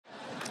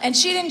And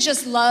she didn't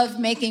just love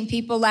making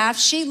people laugh.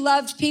 She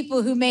loved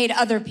people who made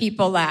other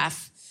people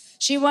laugh.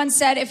 She once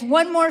said, if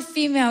one more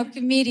female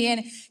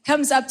comedian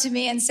comes up to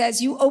me and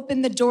says, you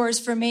open the doors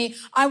for me,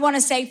 I want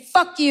to say,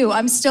 fuck you,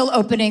 I'm still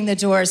opening the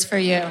doors for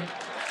you.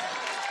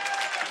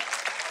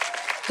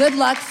 Good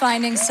luck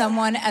finding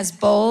someone as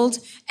bold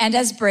and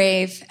as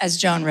brave as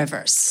Joan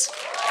Rivers.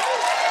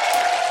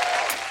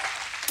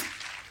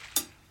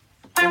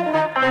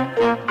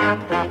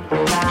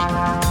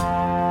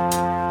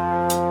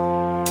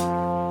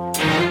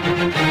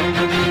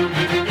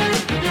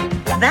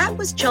 That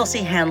was Chelsea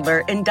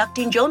Handler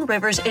inducting Joan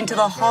Rivers into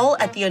the hall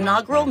at the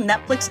inaugural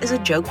Netflix is a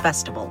Joke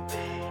Festival.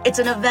 It's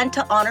an event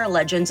to honor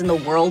legends in the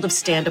world of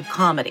stand-up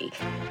comedy,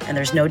 and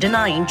there's no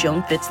denying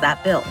Joan fits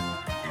that bill.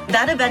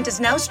 That event is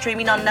now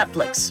streaming on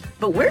Netflix,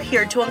 but we're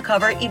here to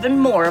uncover even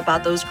more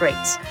about those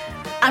greats.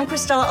 I'm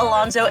Cristela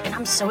Alonzo, and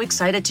I'm so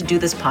excited to do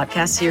this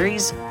podcast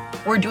series.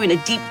 We're doing a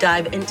deep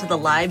dive into the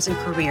lives and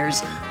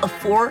careers of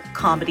 4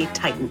 comedy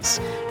titans: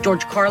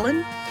 George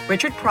Carlin,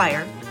 Richard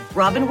Pryor,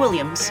 Robin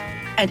Williams,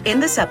 and in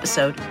this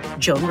episode,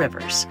 Joan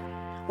Rivers.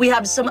 We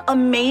have some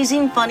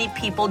amazing, funny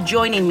people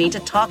joining me to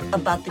talk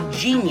about the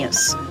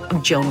genius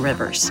of Joan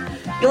Rivers.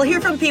 You'll hear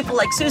from people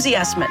like Susie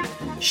Essman,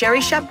 Sherri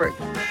Shepherd,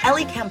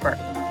 Ellie Kemper,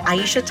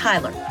 Aisha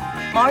Tyler,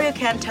 Mario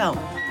Cantone,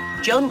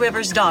 Joan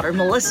Rivers' daughter,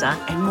 Melissa,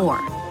 and more.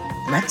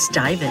 Let's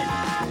dive in.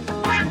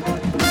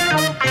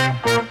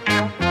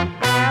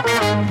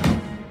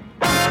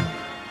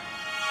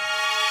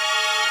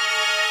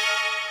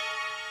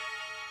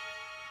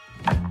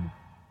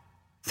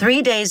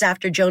 Three days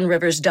after Joan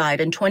Rivers died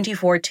in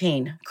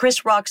 2014,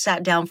 Chris Rock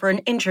sat down for an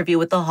interview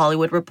with The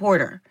Hollywood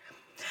Reporter.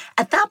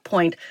 At that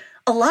point,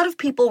 a lot of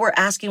people were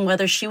asking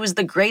whether she was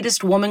the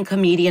greatest woman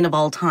comedian of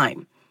all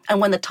time. And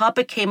when the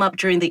topic came up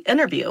during the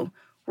interview,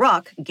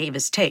 Rock gave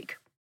his take.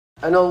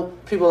 I know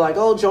people are like,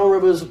 oh, Joan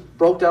Rivers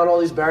broke down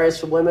all these barriers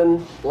for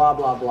women, blah,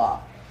 blah,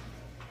 blah.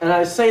 And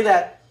I say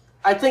that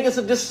I think it's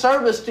a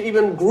disservice to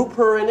even group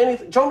her in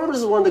anything. Joan Rivers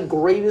is one of the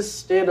greatest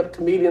stand-up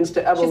comedians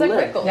to ever live. She's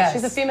like Rickles. Yes.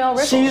 She's a female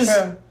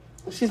Rickles.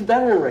 She's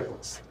better than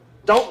Rickles.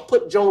 Don't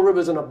put Joan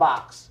Rivers in a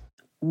box.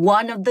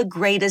 One of the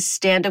greatest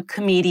stand-up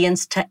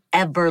comedians to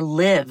ever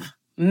live,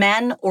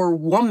 man or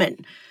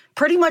woman.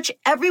 Pretty much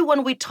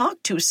everyone we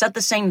talked to said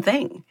the same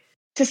thing.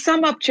 To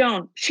sum up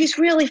Joan, she's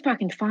really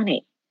fucking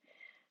funny.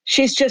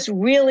 She's just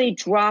really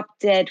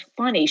drop-dead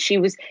funny.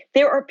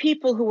 There are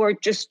people who are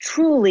just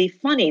truly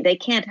funny. They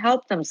can't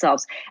help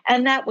themselves.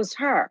 And that was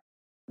her.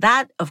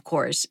 That, of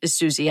course, is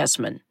Susie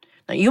Essman.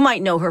 Now, you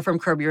might know her from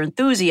Curb Your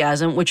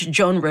Enthusiasm, which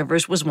Joan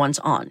Rivers was once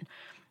on.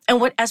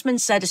 And what Essman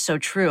said is so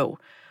true.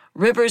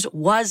 Rivers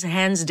was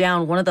hands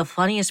down one of the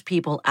funniest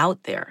people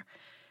out there.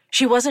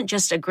 She wasn't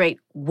just a great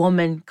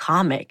woman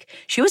comic.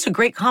 She was a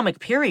great comic,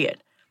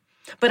 period.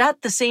 But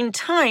at the same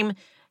time,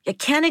 you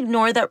can't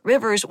ignore that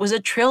Rivers was a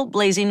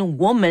trailblazing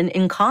woman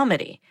in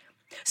comedy.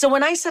 So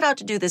when I set out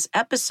to do this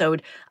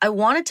episode, I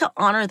wanted to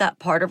honor that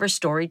part of her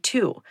story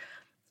too.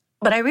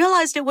 But I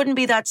realized it wouldn't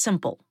be that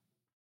simple.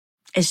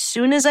 As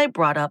soon as I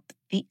brought up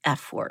the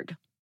F word.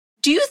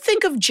 Do you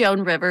think of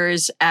Joan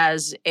Rivers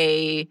as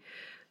a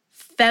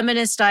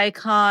feminist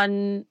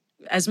icon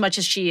as much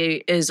as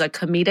she is a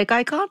comedic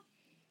icon?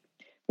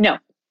 No.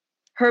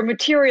 Her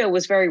material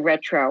was very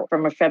retro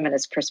from a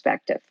feminist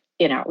perspective.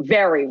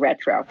 Very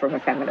retro from a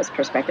feminist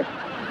perspective.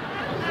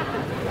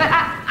 But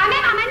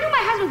I knew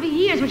my husband for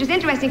years, which is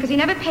interesting because he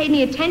never paid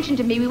any attention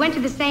to me. We went to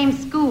the same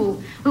school.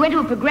 We went to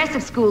a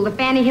progressive school, the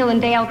Fannie Hill and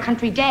Dale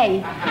Country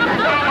Day.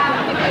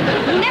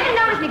 And, he never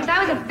noticed me because I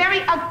was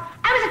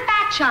a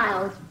fat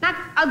child. Not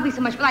ugly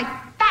so much, but like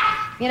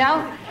fat,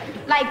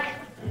 Like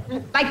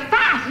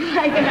fat.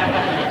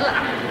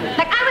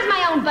 Like I was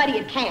my own buddy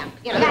at camp,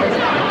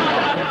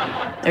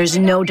 There's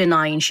no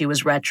denying she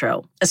was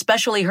retro,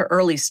 especially her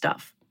early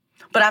stuff.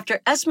 But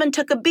after Essman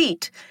took a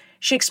beat,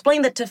 she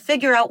explained that to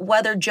figure out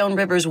whether Joan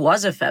Rivers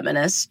was a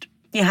feminist,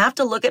 you have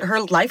to look at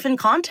her life in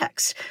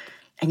context,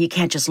 and you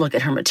can't just look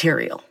at her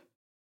material.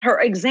 Her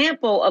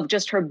example of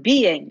just her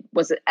being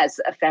was as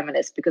a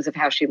feminist because of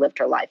how she lived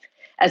her life,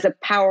 as a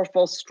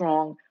powerful,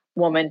 strong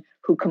woman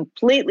who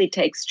completely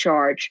takes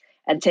charge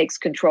and takes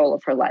control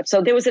of her life.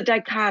 So there was a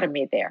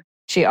dichotomy there.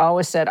 She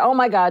always said, oh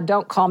my God,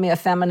 don't call me a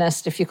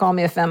feminist. If you call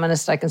me a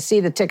feminist, I can see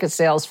the ticket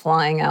sales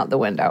flying out the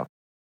window.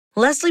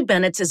 Leslie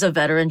Bennett is a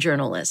veteran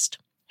journalist.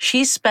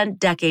 She's spent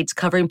decades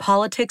covering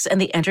politics and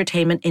the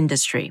entertainment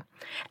industry.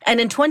 And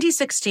in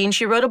 2016,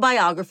 she wrote a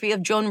biography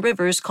of Joan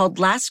Rivers called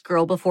Last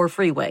Girl Before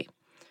Freeway.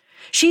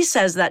 She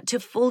says that to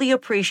fully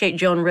appreciate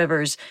Joan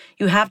Rivers,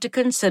 you have to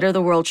consider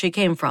the world she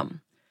came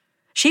from.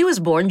 She was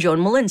born Joan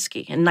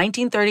Malinsky in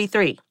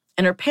 1933,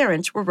 and her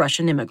parents were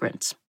Russian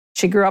immigrants.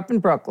 She grew up in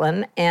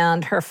Brooklyn,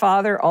 and her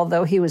father,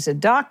 although he was a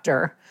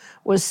doctor,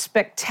 was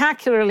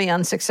spectacularly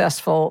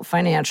unsuccessful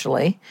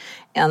financially,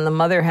 and the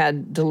mother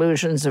had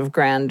delusions of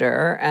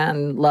grandeur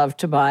and loved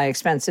to buy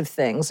expensive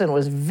things and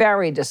was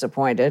very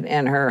disappointed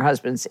in her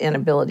husband's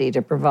inability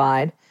to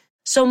provide.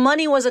 So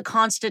money was a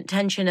constant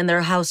tension in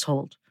their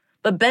household.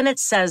 But Bennett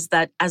says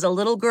that as a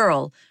little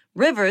girl,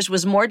 Rivers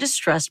was more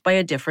distressed by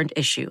a different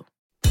issue.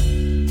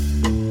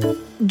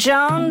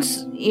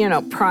 Joan's,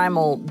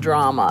 primal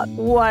drama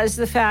was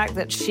the fact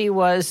that she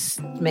was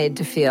made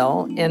to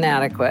feel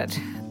inadequate.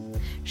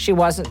 She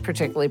wasn't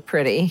particularly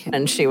pretty,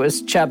 and she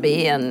was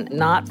chubby and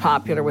not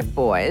popular with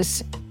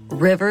boys.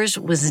 Rivers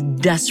was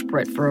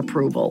desperate for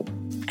approval,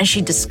 and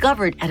she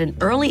discovered at an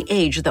early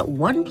age that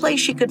one place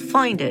she could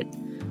find it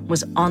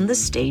was on the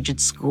stage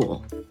at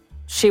school.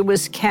 She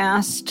was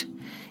cast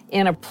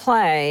in a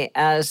play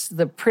as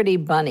the Pretty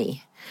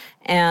Bunny,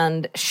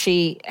 and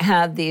she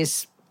had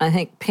these, I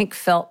think, pink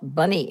felt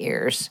bunny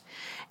ears.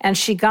 And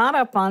she got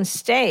up on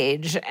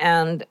stage,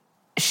 and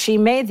she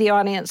made the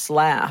audience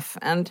laugh.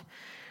 And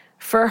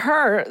for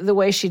her, the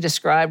way she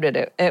described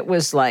it, it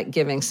was like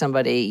giving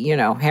somebody,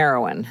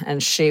 heroin.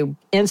 And she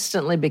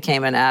instantly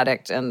became an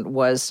addict and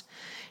was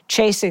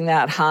chasing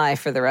that high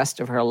for the rest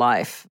of her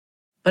life.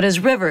 But as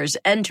Rivers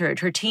entered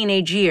her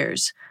teenage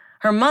years,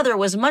 her mother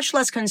was much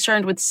less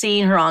concerned with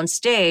seeing her on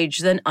stage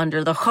than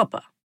under the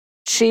chuppah.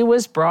 She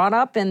was brought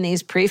up in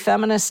these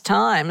pre-feminist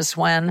times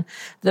when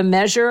the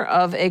measure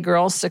of a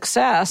girl's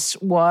success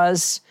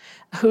was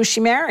who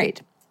she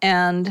married.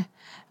 And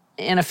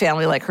in a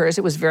family like hers,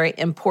 it was very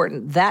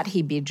important that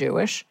he be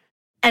Jewish.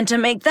 And to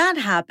make that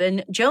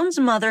happen, Joan's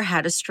mother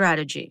had a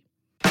strategy.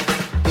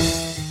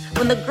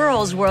 When the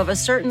girls were of a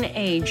certain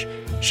age,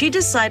 she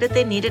decided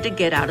they needed to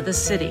get out of the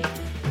city.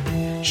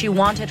 She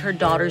wanted her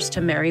daughters to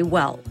marry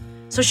well,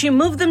 so she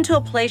moved them to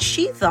a place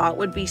she thought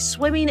would be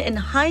swimming in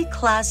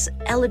high-class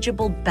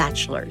eligible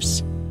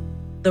bachelors,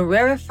 the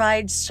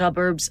rarefied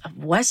suburbs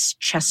of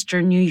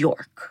Westchester, New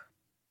York.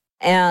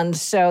 And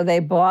so they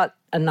bought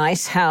a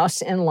nice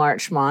house in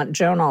Larchmont.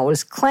 Joan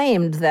always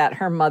claimed that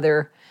her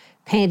mother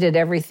painted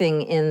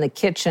everything in the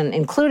kitchen,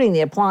 including the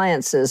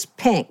appliances,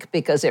 pink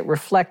because it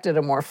reflected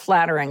a more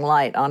flattering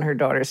light on her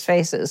daughters'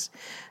 faces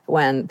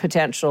when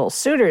potential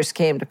suitors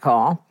came to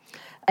call.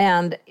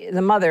 And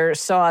the mother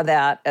saw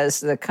that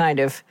as the kind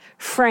of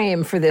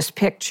frame for this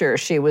picture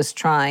she was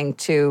trying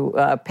to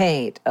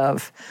paint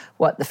of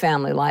what the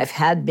family life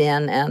had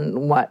been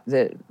and what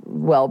the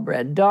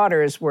well-bred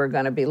daughters were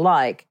going to be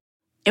like.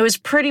 It was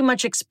pretty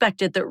much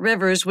expected that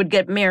Rivers would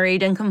get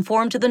married and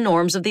conform to the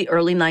norms of the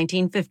early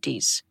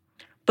 1950s.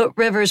 But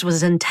Rivers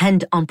was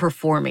intent on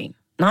performing,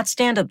 not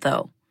stand-up,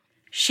 though.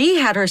 She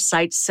had her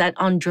sights set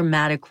on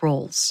dramatic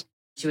roles.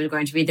 She was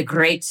going to be the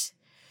great,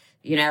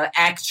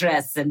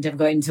 actress and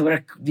going to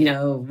work,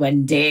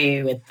 one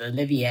day with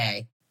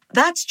Olivier.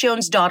 That's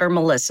Joan's daughter,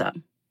 Melissa.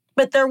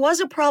 But there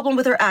was a problem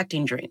with her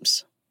acting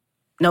dreams.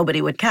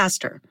 Nobody would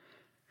cast her.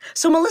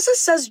 So Melissa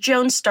says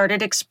Joan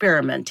started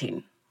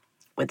experimenting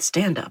with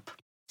stand-up.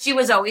 She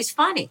was always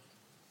funny.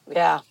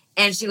 Yeah.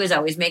 And she was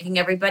always making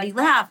everybody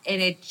laugh.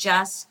 And it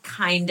just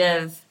kind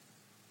of,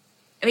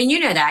 you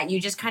know that. You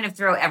just kind of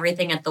throw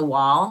everything at the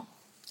wall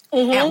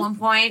at one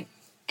point,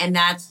 and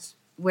that's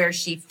where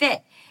she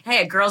fit.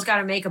 Hey, a girl's got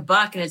to make a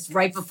buck, and it's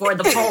right before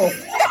the pole.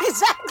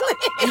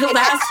 Exactly. The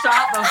last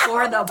stop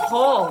before the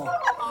pole.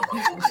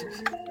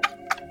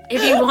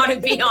 If you want to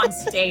be on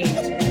stage.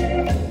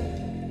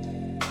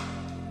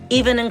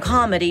 Even in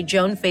comedy,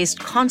 Joan faced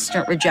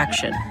constant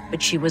rejection,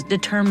 but she was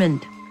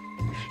determined.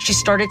 She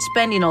started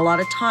spending a lot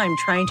of time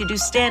trying to do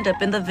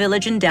stand-up in the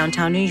Village in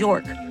downtown New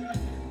York.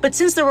 But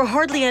since there were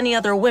hardly any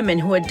other women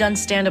who had done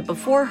stand-up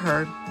before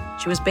her,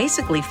 she was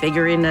basically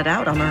figuring it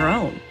out on her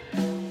own.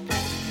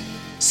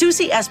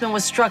 Susie Essman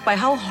was struck by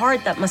how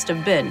hard that must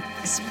have been,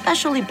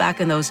 especially back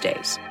in those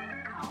days.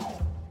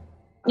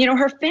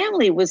 Her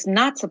family was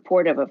not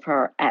supportive of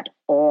her at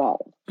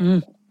all.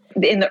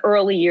 In the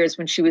early years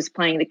when she was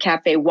playing the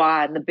Cafe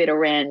Wa and the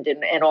Bitter End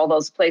and all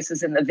those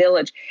places in the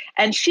Village.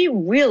 And she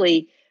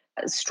really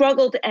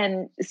struggled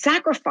and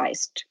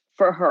sacrificed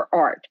for her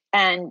art.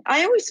 And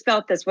I always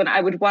felt this when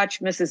I would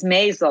watch Mrs.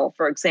 Maisel,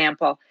 for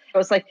example. I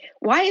was like,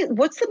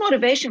 what's the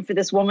motivation for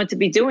this woman to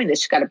be doing this?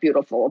 She's got a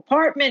beautiful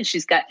apartment.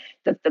 She's got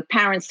the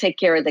parents take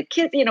care of the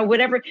kids,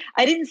 whatever.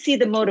 I didn't see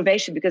the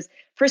motivation because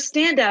for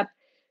stand-up,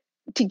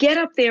 to get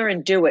up there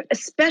and do it,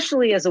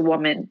 especially as a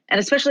woman, and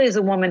especially as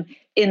a woman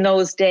in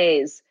those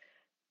days,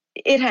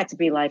 it had to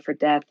be life or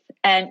death.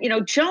 And,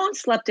 Joan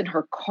slept in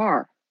her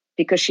car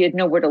because she had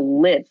nowhere to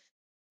live.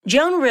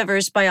 Joan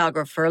Rivers'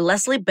 biographer,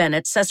 Leslie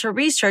Bennett, says her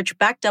research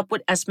backed up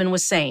what Essman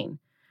was saying.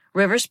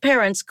 Rivers'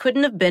 parents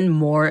couldn't have been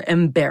more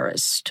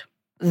embarrassed.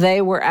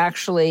 They were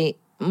actually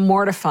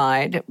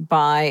mortified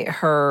by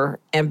her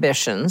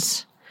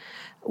ambitions.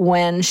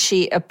 When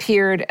she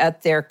appeared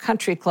at their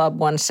country club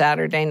one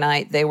Saturday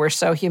night, they were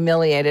so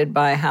humiliated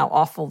by how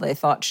awful they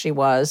thought she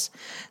was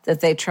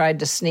that they tried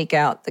to sneak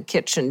out the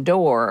kitchen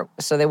door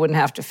so they wouldn't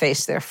have to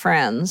face their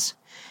friends.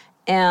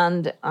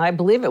 And I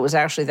believe it was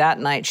actually that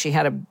night she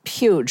had a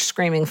huge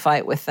screaming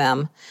fight with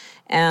them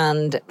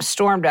and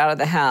stormed out of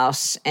the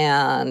house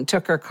and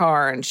took her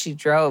car, and she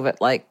drove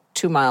at like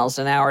 2 miles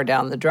an hour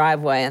down the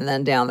driveway and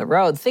then down the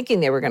road, thinking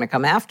they were going to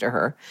come after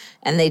her,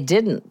 and they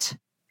didn't.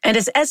 And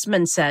as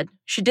Essman said,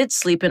 she did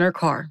sleep in her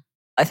car.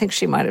 I think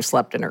she might have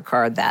slept in her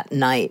car that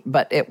night,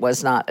 but it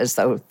was not as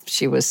though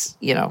she was,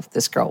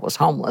 this girl was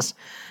homeless.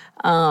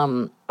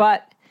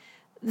 But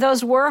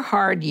those were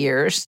hard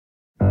years.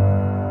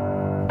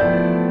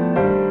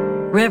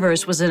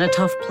 Rivers was in a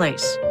tough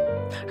place.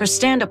 Her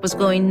stand-up was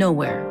going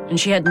nowhere, and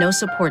she had no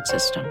support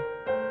system.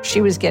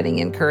 She was getting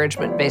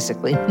encouragement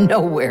basically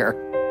nowhere.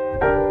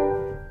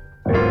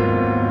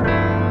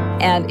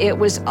 And it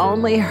was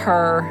only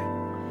her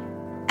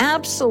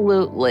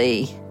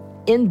absolutely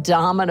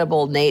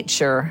indomitable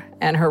nature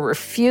and her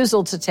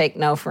refusal to take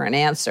no for an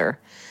answer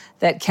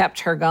that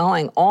kept her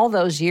going all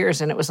those years.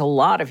 And it was a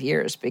lot of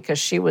years because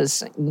she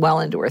was well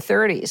into her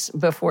 30s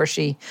before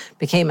she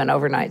became an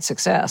overnight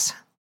success.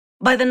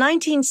 By the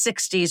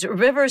 1960s,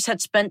 Rivers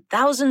had spent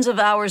thousands of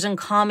hours in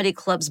comedy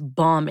clubs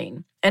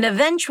bombing, and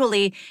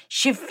eventually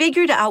she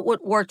figured out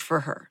what worked for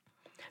her.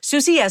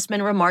 Susie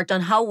Essman remarked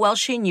on how well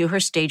she knew her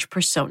stage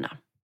persona.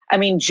 I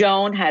mean,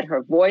 Joan had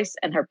her voice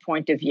and her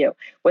point of view.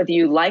 Whether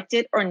you liked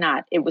it or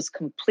not, it was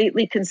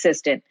completely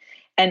consistent.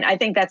 And I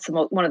think that's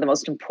one of the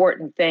most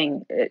important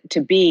things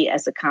to be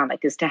as a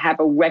comic, is to have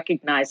a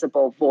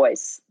recognizable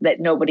voice that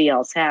nobody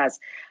else has.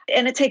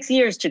 And it takes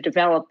years to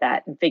develop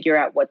that and figure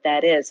out what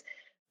that is.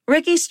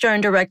 Ricky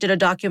Stern directed a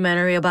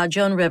documentary about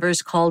Joan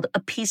Rivers called A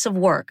Piece of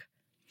Work.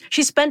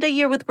 She spent a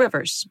year with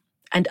Rivers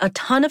and a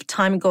ton of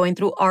time going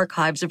through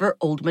archives of her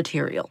old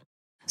material.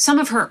 Some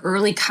of her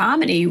early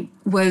comedy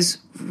was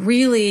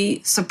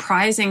really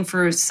surprising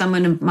for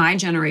someone of my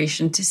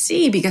generation to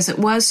see because it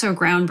was so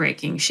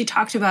groundbreaking. She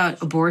talked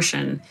about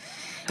abortion,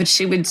 but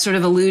she would sort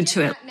of allude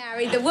to it.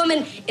 Married. The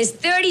woman is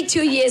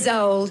 32 years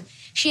old.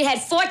 She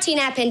had 14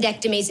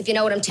 appendectomies, if you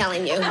know what I'm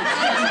telling you. You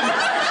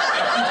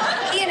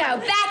know,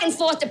 back and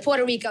forth to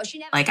Puerto Rico. She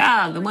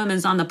never... the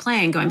woman's on the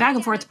plane going back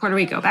and forth to Puerto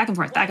Rico, back and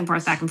forth, back and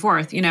forth, back and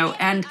forth, you know.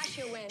 And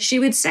she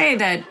would say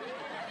that,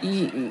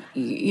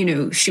 you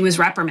know, she was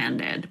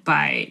reprimanded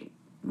by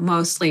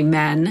mostly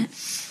men.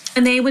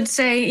 And they would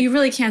say, you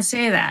really can't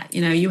say that.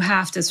 You know, you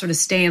have to sort of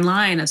stay in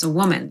line as a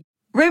woman.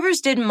 Rivers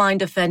didn't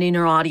mind offending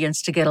her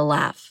audience to get a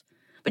laugh.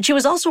 But she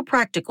was also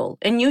practical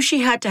and knew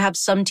she had to have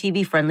some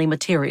TV-friendly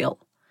material.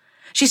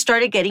 She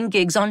started getting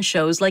gigs on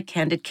shows like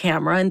Candid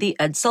Camera and The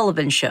Ed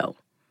Sullivan Show.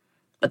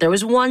 But there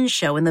was one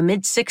show in the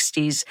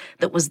mid-'60s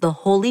that was the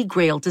holy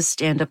grail to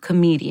stand-up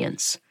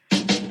comedians.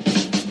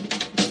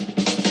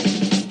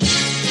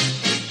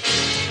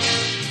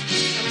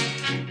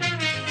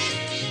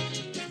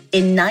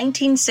 In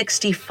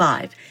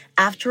 1965,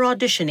 after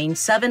auditioning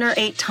 7 or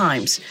 8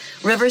 times,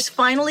 Rivers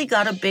finally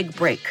got a big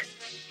break.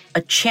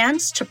 A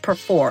chance to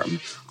perform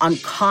on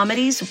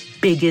comedy's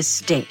biggest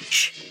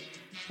stage,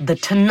 The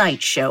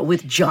Tonight Show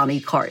with Johnny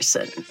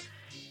Carson.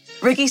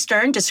 Ricky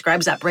Stern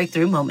describes that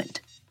breakthrough moment.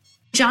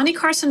 Johnny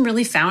Carson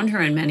really found her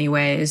in many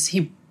ways.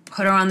 He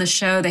put her on the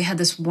show. They had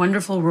this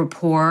wonderful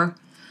rapport.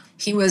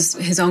 He was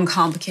his own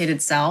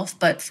complicated self,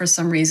 but for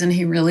some reason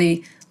he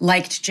really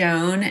liked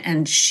Joan,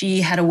 and she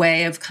had a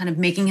way of kind of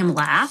making him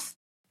laugh.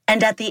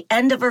 And at the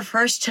end of her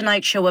first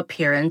Tonight Show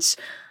appearance,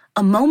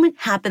 a moment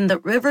happened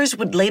that Rivers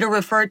would later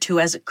refer to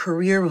as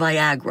career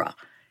Viagra.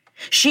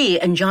 She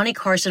and Johnny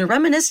Carson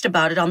reminisced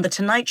about it on The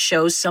Tonight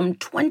Show some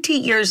 20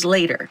 years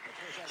later.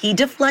 He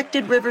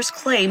deflected Rivers'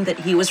 claim that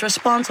he was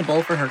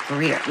responsible for her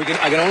career.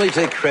 I can only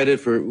take credit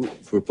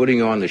for putting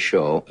you on the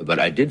show, but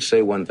I did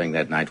say one thing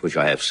that night, which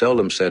I have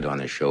seldom said on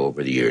this show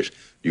over the years.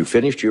 You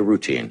finished your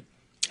routine,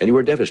 and you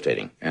were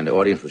devastating, and the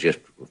audience was just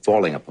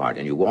falling apart,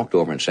 and you walked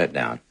over and sat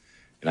down,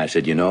 and I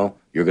said, you know,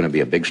 you're going to be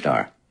a big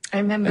star. I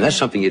remember. And that's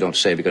something you don't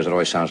say because it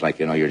always sounds like,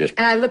 you know, you're just...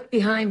 And I looked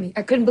behind me.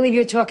 I couldn't believe you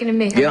were talking to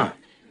me. Yeah.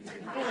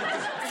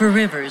 For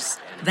Rivers,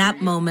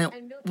 that moment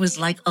was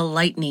like a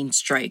lightning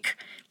strike.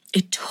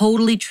 It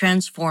totally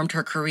transformed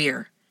her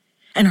career.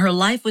 And her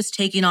life was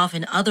taking off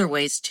in other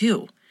ways,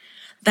 too.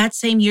 That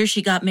same year,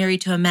 she got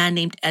married to a man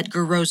named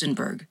Edgar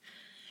Rosenberg.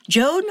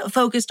 Joan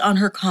focused on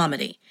her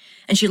comedy,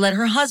 and she let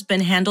her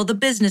husband handle the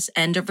business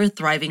end of her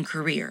thriving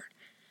career.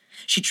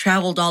 She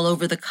traveled all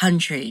over the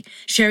country,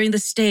 sharing the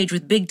stage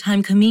with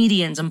big-time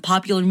comedians and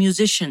popular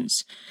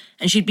musicians,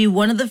 and she'd be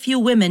one of the few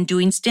women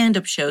doing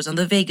stand-up shows on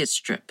the Vegas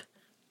Strip.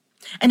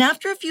 And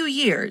after a few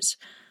years,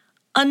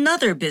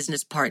 another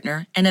business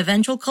partner and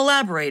eventual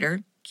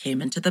collaborator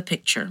came into the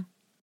picture.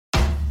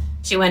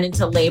 She went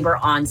into labor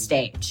on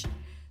stage.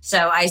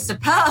 So I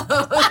suppose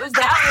that was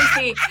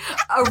the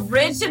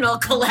original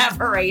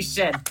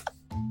collaboration.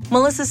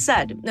 Melissa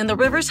said, in the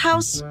Rivers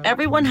house,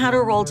 everyone had a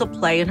role to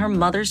play in her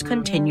mother's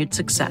continued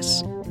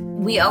success.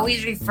 We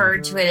always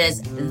referred to it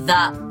as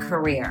the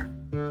career.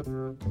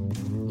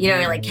 You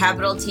know, like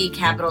capital T,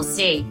 capital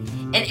C.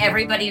 And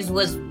everybody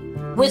was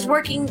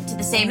working to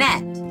the same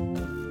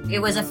end. It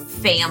was a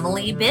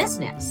family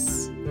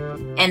business.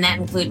 And that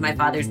included my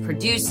father's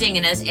producing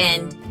and us,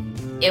 and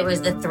it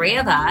was the three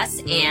of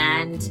us,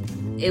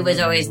 and it was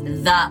always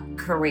the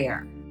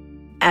career.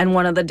 And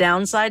one of the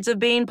downsides of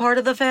being part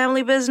of the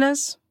family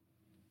business?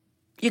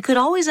 You could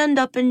always end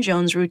up in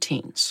Joan's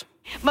routines.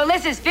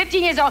 Melissa's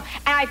 15 years old,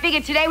 and I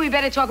figured today we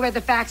better talk about the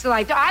facts of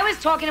life. I was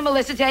talking to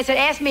Melissa today. I said,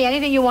 ask me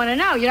anything you want to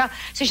know, you know?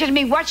 So she said to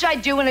me, what should I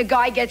do when a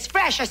guy gets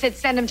fresh? I said,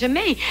 send him to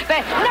me.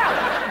 But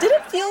no. Did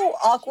it feel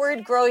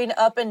awkward growing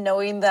up and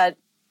knowing that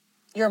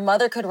your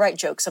mother could write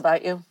jokes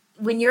about you?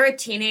 When you're a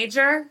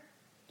teenager,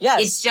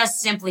 yes, it's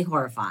just simply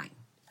horrifying.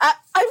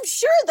 I'm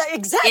sure that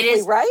exactly, it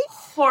is right?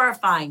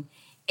 horrifying.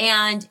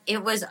 And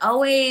it was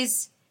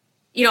always,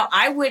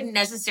 I wouldn't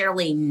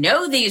necessarily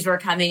know these were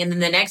coming. And then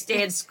the next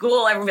day at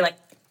school, everyone would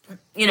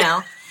be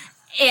like,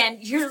 and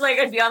you're like,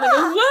 I'd be on the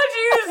phone, what'd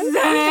you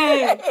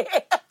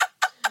say?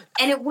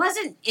 And it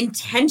wasn't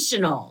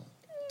intentional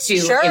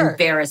to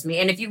embarrass me.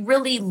 And if you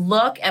really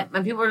look at,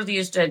 my people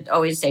used to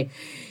always say,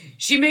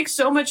 she makes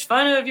so much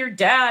fun of your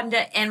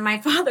dad. And my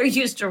father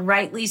used to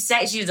rightly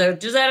say, she's like,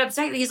 does that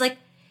upset me? He's like,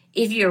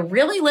 if you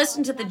really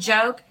listen to the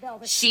joke,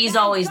 she's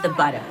always the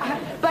butt of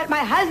it. But my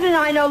husband and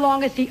I no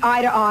longer see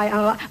eye to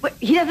eye. But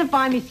he doesn't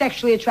find me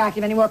sexually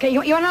attractive anymore, okay? You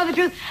want to know the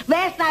truth?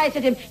 Last night I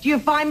said to him, do you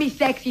find me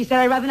sexy? He said,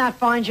 I'd rather not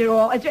find you at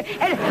all. It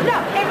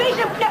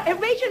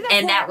reaches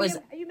and that was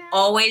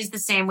always the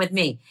same with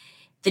me.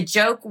 The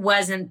joke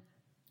wasn't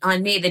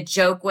on me. The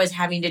joke was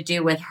having to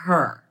do with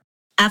her.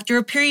 After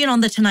a period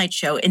on The Tonight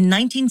Show in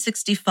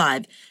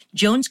 1965,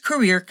 Joan's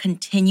career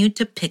continued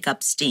to pick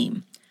up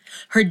steam.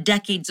 Her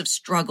decades of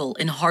struggle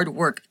and hard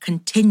work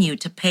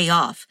continued to pay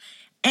off,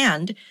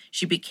 and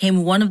she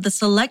became one of the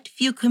select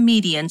few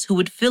comedians who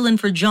would fill in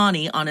for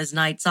Johnny on his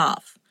nights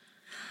off.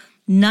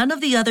 None of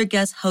the other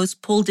guest hosts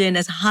pulled in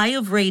as high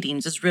of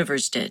ratings as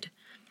Rivers did.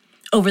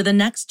 Over the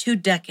next 2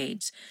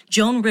 decades,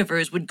 Joan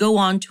Rivers would go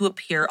on to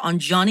appear on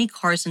Johnny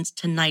Carson's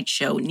Tonight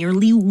Show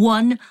nearly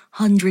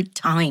 100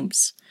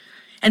 times.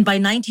 And by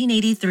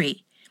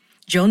 1983,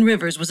 Joan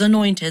Rivers was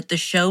anointed the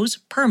show's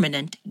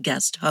permanent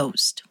guest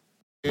host.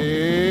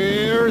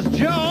 Here's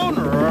Joan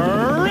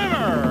Rivers.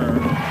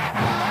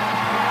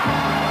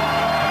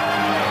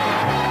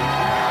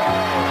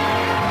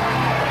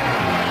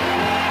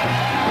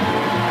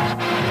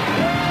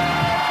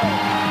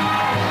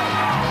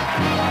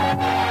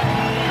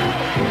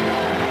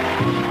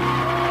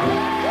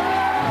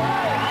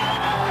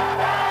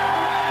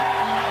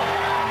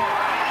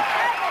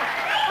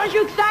 Aren't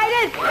you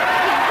excited?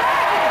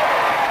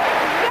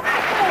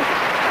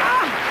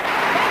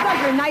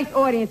 A nice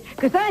audience,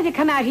 because sometimes you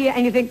come out here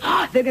and you think,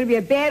 they're going to be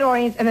a bad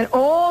audience, and then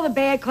all the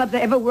bad clubs I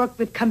ever worked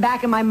with come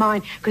back in my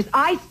mind, because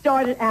I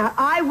started out,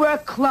 I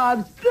worked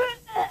clubs,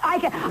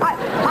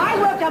 I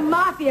worked a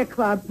mafia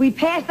club. We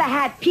passed the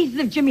hat, pieces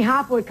of Jimmy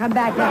Hoffa would come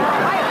back in.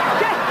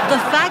 The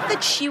fact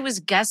that she was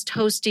guest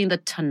hosting The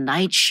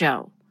Tonight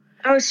Show.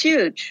 That was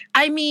huge.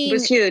 I mean, it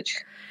was huge.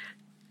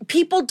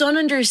 People don't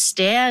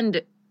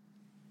understand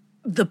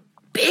the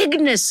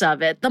bigness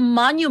of it, the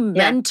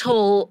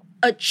monumental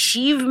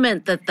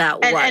achievement that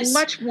was. And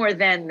much more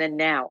then than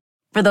now.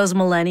 For those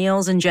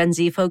millennials and Gen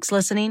Z folks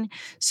listening,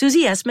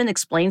 Susie Essman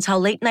explains how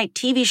late-night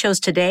TV shows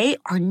today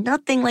are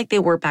nothing like they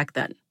were back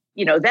then.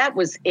 That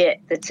was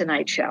it, The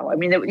Tonight Show. I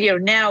mean,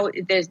 now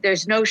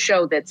there's no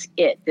show that's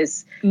it.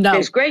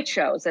 There's great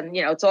shows, and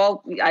it's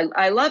all.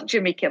 I love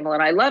Jimmy Kimmel,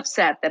 and I love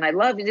Seth, and I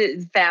love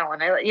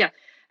Fallon.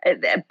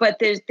 But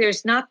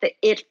there's not the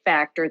it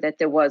factor that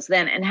there was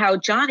then, and how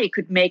Johnny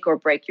could make or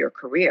break your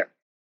career.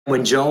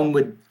 When Joan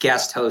would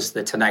guest host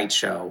The Tonight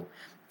Show,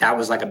 that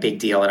was like a big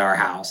deal at our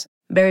house.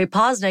 Barry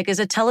Posnick is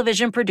a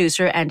television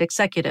producer and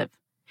executive.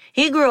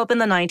 He grew up in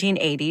the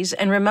 1980s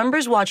and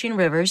remembers watching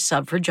Rivers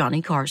sub for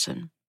Johnny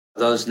Carson.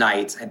 Those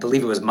nights, I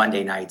believe it was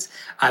Monday nights,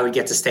 I would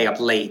get to stay up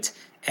late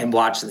and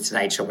watch The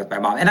Tonight Show with my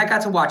mom. And I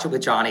got to watch it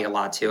with Johnny a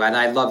lot, too. And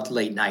I loved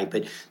late night,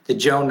 but the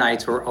Joan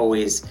nights were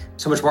always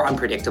so much more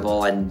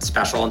unpredictable and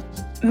special.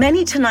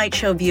 Many Tonight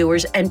Show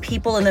viewers and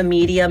people in the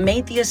media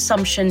made the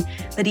assumption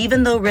that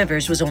even though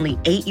Rivers was only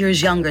 8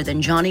 years younger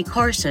than Johnny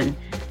Carson,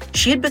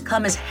 she had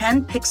become his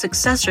hand-picked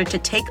successor to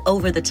take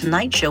over The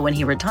Tonight Show when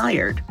he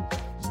retired.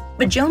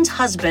 But Joan's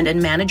husband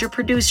and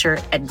manager-producer,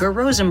 Edgar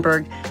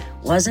Rosenberg,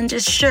 wasn't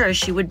as sure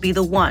she would be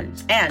the one.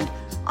 And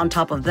on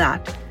top of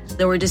that,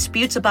 there were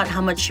disputes about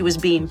how much she was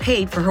being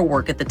paid for her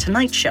work at The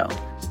Tonight Show.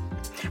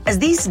 As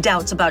these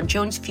doubts about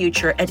Joan's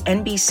future at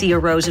NBC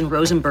arose in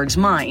Rosenberg's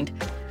mind,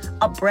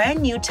 a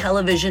brand new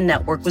television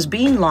network was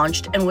being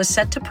launched and was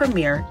set to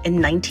premiere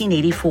in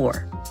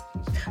 1984.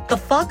 The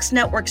Fox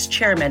Network's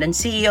chairman and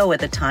CEO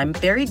at the time,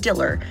 Barry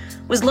Diller,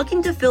 was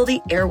looking to fill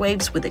the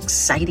airwaves with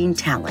exciting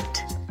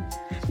talent.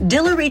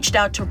 Diller reached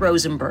out to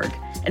Rosenberg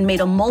and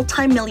made a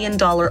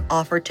multi-million-dollar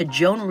offer to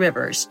Joan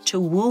Rivers to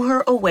woo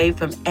her away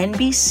from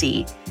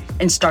NBC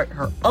and start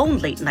her own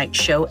late-night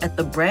show at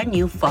the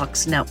brand-new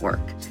Fox network.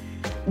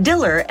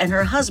 Diller and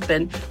her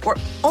husband were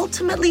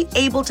ultimately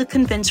able to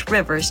convince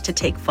Rivers to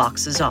take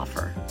Fox's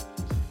offer.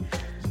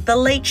 The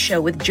Late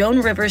Show with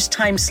Joan Rivers'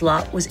 time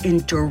slot was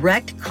in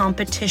direct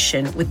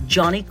competition with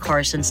Johnny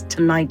Carson's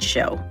Tonight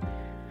Show.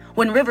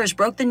 When Rivers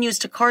broke the news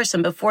to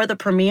Carson before the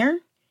premiere,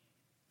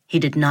 he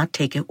did not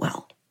take it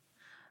well.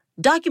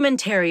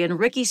 Documentarian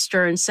Ricky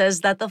Stern says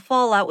that the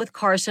fallout with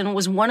Carson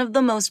was one of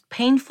the most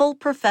painful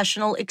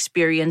professional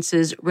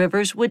experiences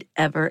Rivers would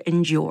ever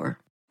endure.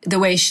 The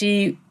way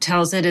she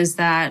tells it is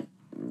that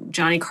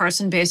Johnny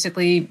Carson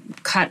basically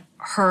cut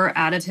her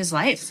out of his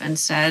life and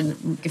said,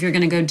 if you're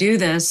going to go do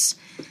this,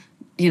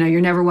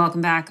 you're never welcome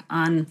back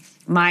on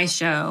my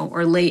show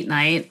or late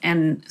night,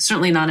 and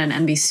certainly not on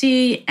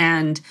NBC.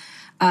 And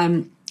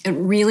it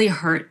really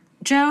hurt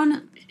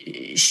Joan.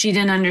 she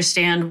didn't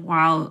understand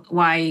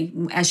why,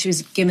 as she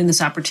was given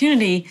this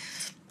opportunity,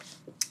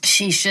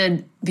 she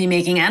should be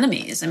making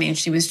enemies. I mean,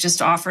 she was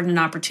just offered an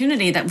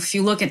opportunity that if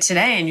you look at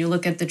today and you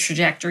look at the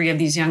trajectory of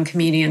these young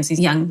comedians, these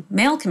young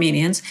male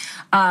comedians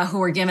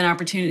who are given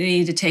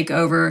opportunity to take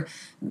over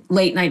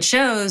late night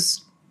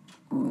shows,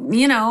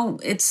 you know,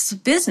 it's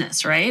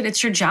business, right?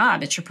 It's your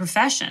job, it's your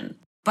profession.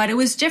 But it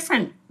was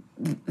different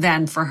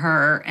then for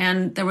her.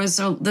 And there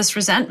was this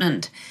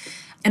resentment.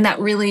 And that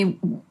really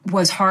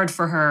was hard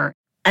for her.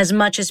 As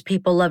much as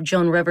people love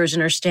Joan Rivers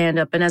and her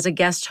stand-up and as a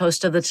guest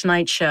host of The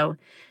Tonight Show,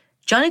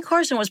 Johnny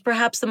Carson was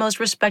perhaps the most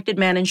respected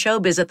man in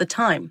showbiz at the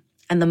time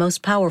and the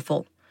most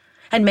powerful.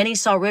 And many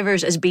saw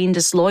Rivers as being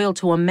disloyal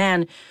to a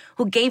man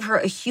who gave her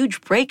a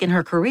huge break in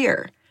her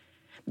career.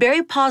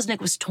 Barry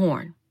Posnick was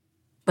torn,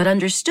 but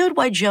understood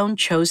why Joan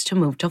chose to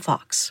move to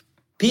Fox.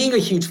 Being a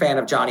huge fan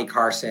of Johnny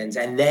Carson's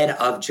and then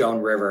of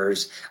Joan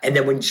Rivers, and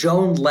then when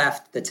Joan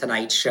left The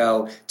Tonight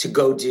Show to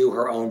go do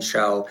her own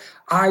show,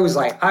 I was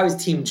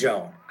Team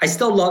Joan. I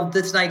still loved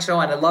The Tonight Show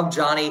and I loved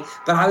Johnny,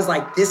 but I was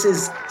like, this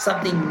is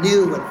something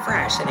new and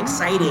fresh and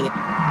exciting.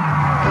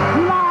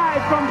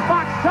 Live from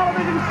Fox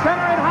Television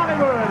Center in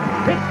Hollywood,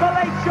 it's The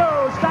Late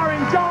Show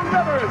starring Joan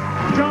Rivers.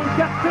 Joan's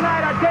guests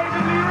tonight are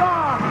David Lee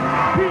Roth,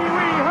 Pee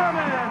Wee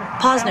Herman.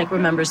 Posnick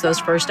remembers those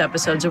first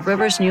episodes of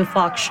Rivers' new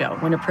Fox show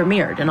when it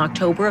premiered in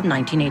October of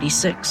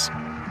 1986.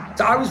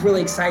 So I was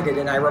really excited,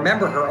 and I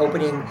remember her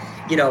opening,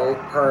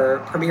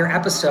 her premiere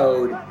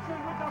episode,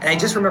 and I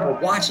just remember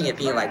watching it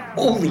being like,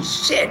 holy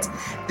shit,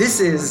 this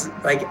is,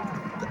 like,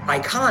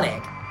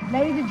 iconic.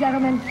 Ladies and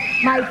gentlemen,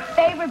 my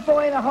favorite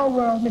boy in the whole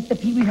world, Mr.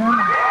 Pee Wee Herman.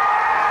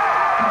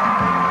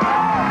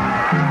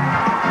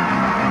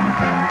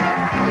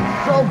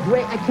 It's so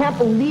great. I can't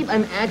believe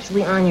I'm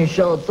actually on your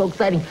show. It's so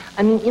exciting.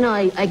 I mean,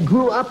 I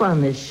grew up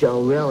on this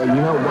show, really,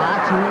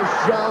 watching this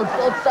show. It's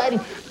so exciting.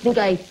 I think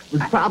I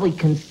was probably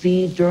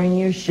conceived during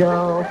your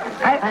show.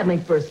 I had my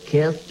first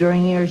kiss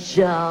during your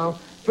show.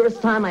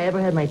 First time I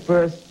ever had my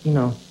first,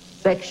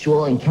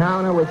 sexual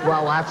encounter was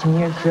while watching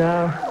your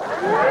show.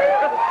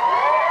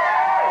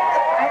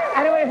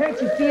 I don't want to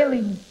hurt your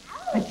feelings,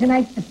 but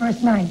tonight's the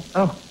first night.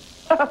 Oh.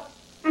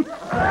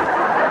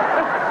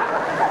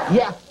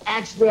 Yeah,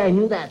 actually, I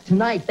knew that.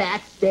 Tonight,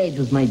 backstage,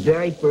 was my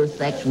very first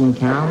sexual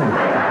encounter.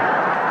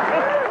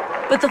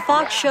 But the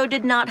Fox show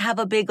did not have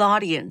a big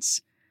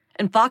audience,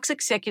 and Fox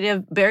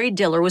executive Barry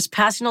Diller was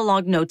passing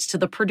along notes to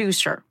the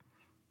producer,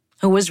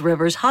 who was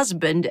Rivers'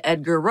 husband,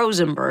 Edgar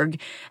Rosenberg,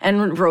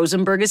 and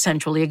Rosenberg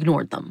essentially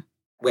ignored them.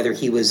 Whether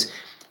he was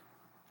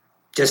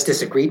just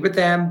disagreed with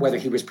them, whether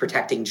he was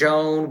protecting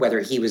Joan, whether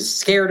he was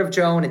scared of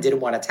Joan and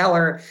didn't want to tell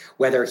her,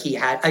 whether he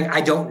had,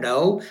 I don't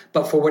know,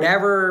 but for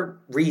whatever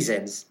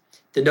reasons,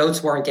 the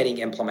notes weren't getting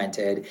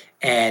implemented,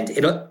 and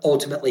it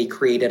ultimately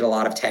created a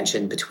lot of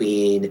tension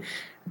between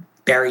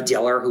Barry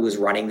Diller, who was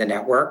running the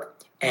network,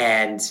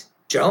 and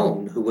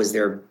Joan, who was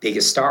their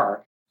biggest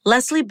star.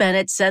 Leslie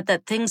Bennett said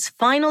that things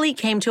finally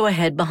came to a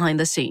head behind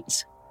the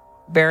scenes.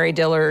 Barry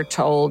Diller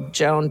told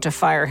Joan to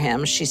fire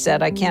him. She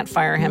said, I can't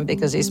fire him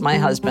because he's my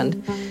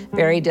husband.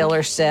 Barry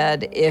Diller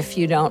said, if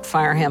you don't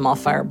fire him, I'll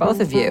fire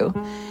both of you.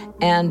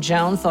 And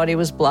Joan thought he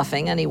was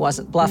bluffing, and he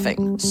wasn't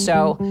bluffing.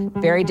 So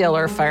Barry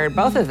Diller fired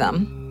both of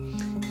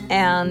them.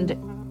 And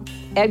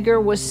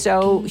Edgar was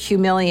so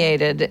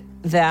humiliated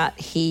that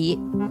he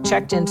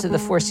checked into the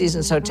Four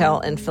Seasons Hotel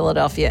in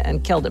Philadelphia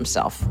and killed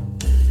himself.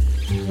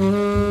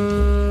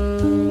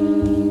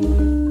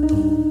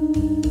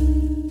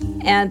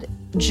 And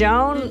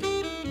Joan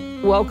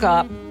woke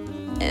up.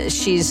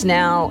 She's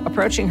now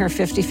approaching her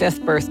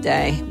 55th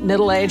birthday,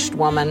 middle-aged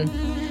woman,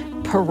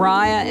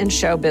 pariah in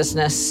show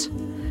business,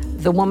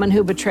 the woman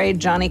who betrayed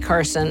Johnny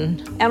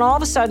Carson. And all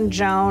of a sudden,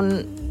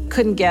 Joan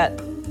couldn't get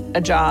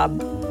a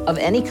job of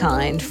any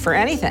kind for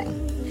anything.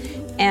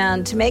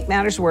 And to make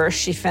matters worse,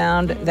 she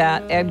found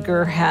that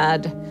Edgar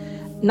had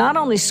not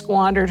only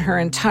squandered her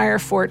entire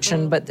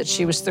fortune, but that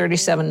she was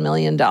 $37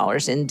 million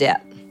in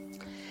debt.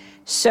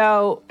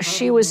 So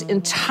she was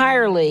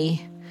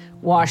entirely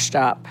washed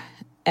up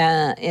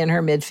in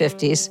her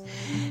mid-50s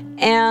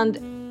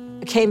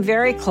and came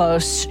very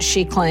close,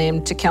 she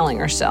claimed, to killing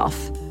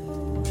herself.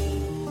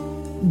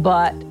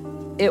 But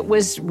it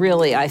was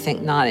really, I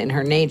think, not in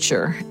her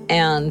nature,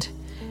 and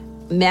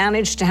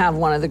managed to have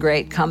one of the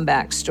great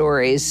comeback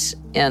stories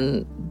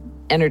in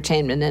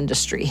entertainment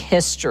industry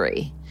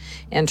history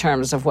in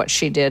terms of what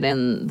she did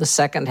in the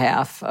second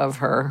half of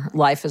her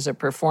life as a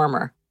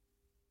performer.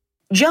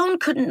 Joan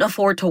couldn't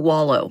afford to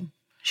wallow.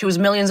 She was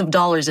millions of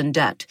dollars in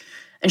debt,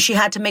 and she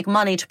had to make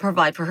money to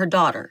provide for her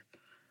daughter.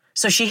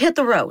 So she hit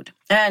the road,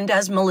 and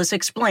as Melissa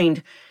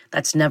explained,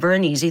 that's never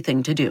an easy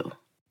thing to do.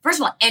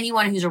 First of all,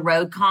 anyone who's a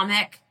road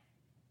comic,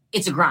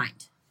 it's a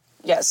grind.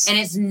 Yes. And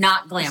it's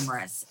not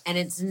glamorous, and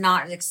it's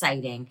not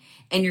exciting,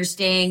 and you're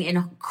staying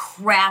in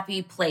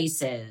crappy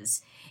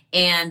places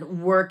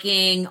and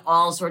working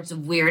all sorts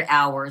of weird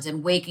hours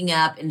and waking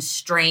up in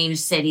strange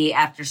city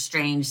after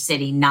strange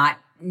city, not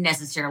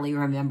necessarily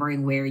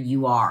remembering where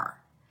you are.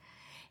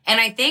 And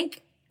I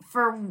think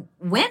for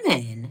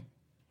women,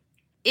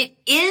 it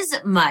is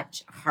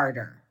much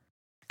harder.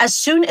 As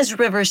soon as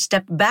Rivers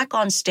stepped back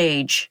on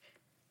stage,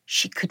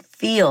 she could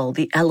feel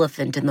the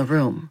elephant in the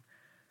room.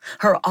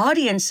 Her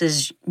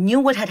audiences knew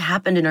what had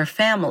happened in her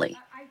family.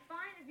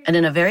 And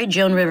in a very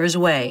Joan Rivers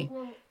way,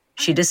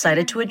 she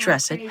decided to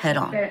address it head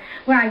on.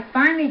 When I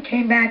finally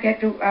came back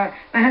after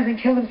my husband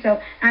killed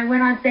himself, I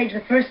went on stage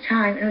the first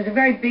time, and it was a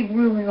very big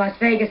room in Las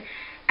Vegas,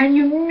 and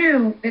you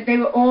knew that they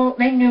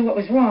knew what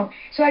was wrong.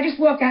 So I just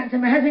walked out and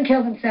said, my husband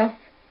killed himself.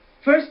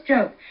 First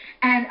joke.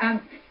 And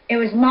it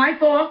was my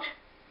fault.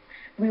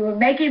 We were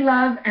making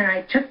love, and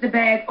I took the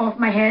bag off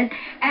my head.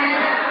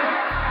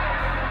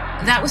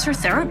 And that was her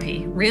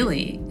therapy,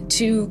 really,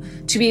 to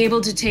be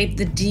able to take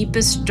the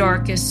deepest,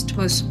 darkest,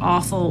 most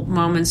awful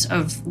moments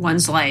of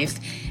one's life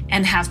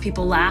and have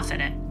people laugh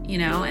at it, you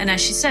know? And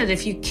as she said,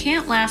 if you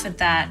can't laugh at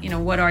that, you know,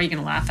 what are you going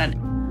to laugh at?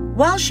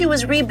 While she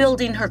was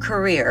rebuilding her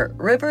career,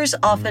 Rivers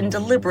often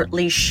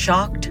deliberately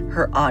shocked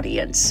her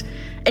audience.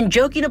 And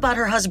joking about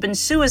her husband's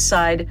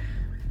suicide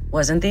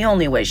wasn't the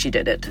only way she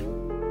did it.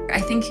 I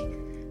think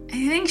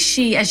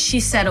she, as she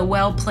said, a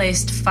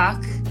well-placed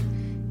fuck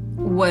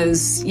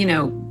was, you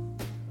know,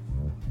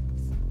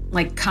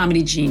 like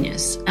comedy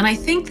genius. And I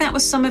think that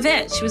was some of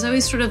it. She was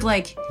always sort of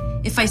like,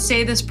 if I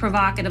say this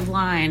provocative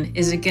line,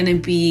 am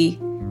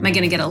I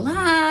going to get a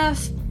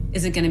laugh?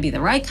 Is it going to be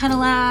the right kind of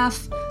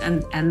laugh?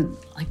 And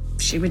like,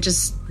 she would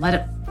just let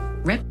it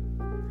rip.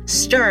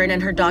 Stern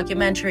and her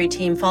documentary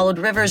team followed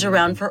Rivers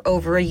around for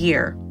over a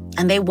year,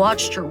 and they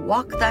watched her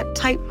walk that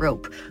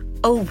tightrope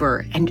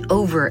over and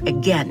over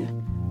again.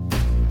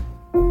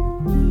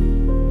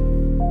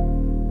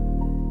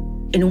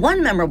 In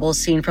one memorable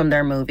scene from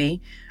their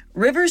movie,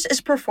 Rivers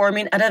is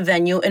performing at a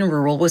venue in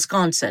rural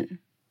Wisconsin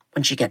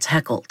when she gets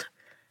heckled.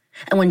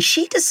 And when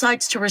she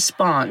decides to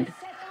respond,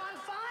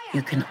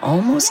 you can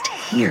almost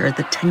hear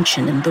the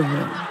tension in the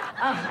room.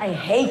 Oh, I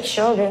hate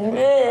children.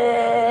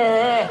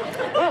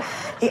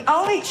 The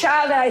only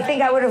child that I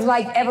think I would have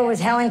liked ever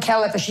was Helen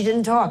Keller, because she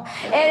didn't talk.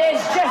 It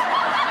is just...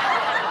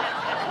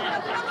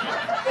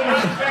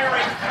 It's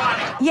very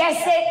funny.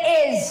 Yes, it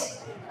is.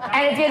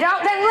 And if you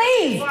don't, then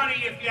leave. It's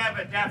funny if you have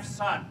a deaf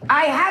son.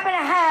 I happen to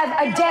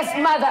have a deaf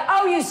mother.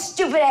 Oh, you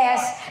stupid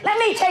ass. Let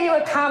me tell you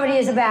what comedy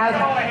is about. Go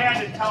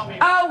ahead and tell me.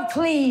 Oh,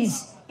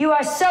 please. You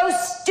are so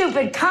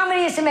stupid.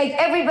 Comedy is to make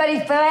everybody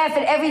laugh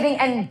at everything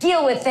and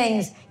deal with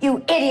things,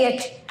 you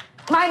idiot.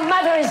 My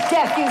mother is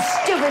deaf, you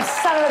stupid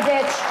son of a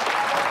bitch.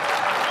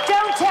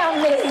 Don't tell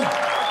me.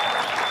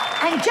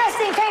 And just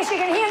in case you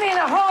can hear me in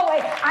the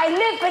hallway, I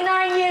lived for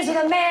 9 years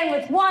with a man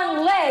with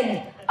one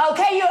leg.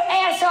 Okay, you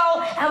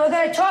asshole, and we're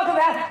going to talk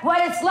about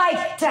what it's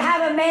like to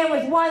have a man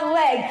with one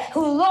leg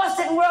who lost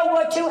it in World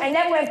War II and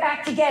never went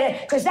back to get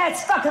it, because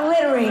that's fucking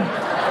littering.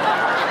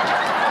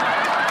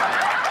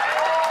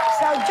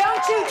 So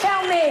don't you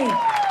tell me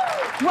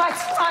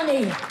what's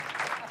funny.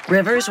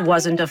 Rivers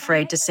wasn't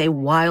afraid to say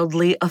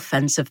wildly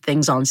offensive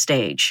things on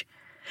stage.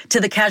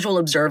 To the casual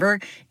observer,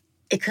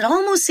 it could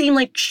almost seem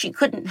like she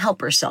couldn't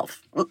help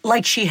herself,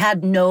 like she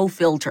had no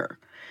filter.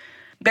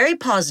 Barry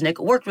Posnick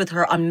worked with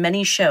her on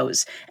many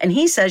shows, and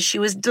he says she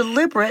was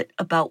deliberate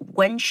about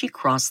when she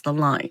crossed the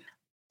line.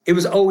 It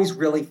was always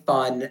really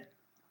fun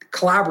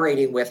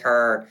collaborating with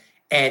her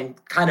and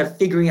kind of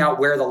figuring out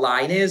where the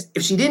line is.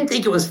 If she didn't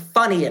think it was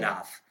funny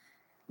enough,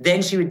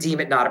 then she would deem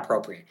it not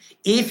appropriate.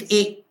 If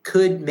it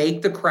could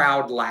make the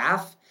crowd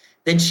laugh,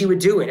 then she would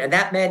do it. And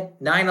that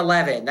meant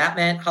 9/11, that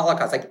meant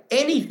Holocaust, like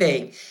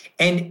anything.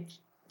 And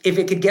if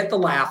it could get the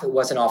laugh, it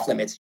wasn't off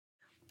limits.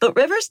 But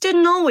Rivers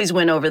didn't always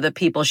win over the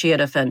people she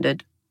had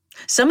offended.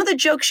 Some of the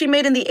jokes she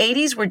made in the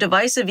 80s were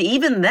divisive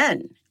even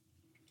then,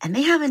 and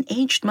they haven't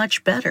aged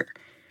much better.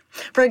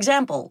 For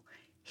example,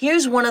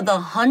 here's one of the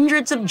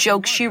hundreds of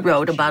jokes she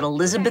wrote about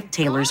Elizabeth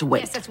Taylor's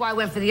weight. Yes, that's why I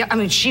went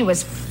for she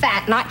was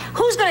fat.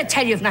 Who's going to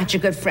tell you if not your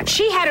good friend?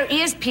 She had her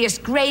ears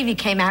pierced, gravy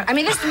came out. I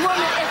mean, this woman,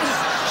 it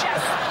was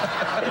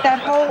just...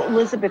 That whole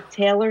Elizabeth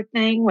Taylor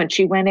thing, when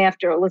she went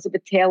after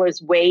Elizabeth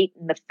Taylor's weight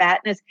and the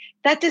fatness,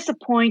 that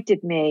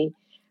disappointed me.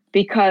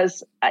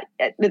 Because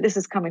this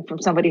is coming from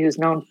somebody who's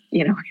known,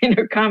 you know, in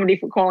her comedy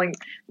for calling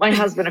my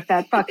husband a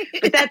fat fuck.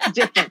 But that's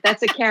different.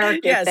 That's a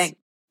character thing.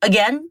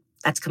 Again,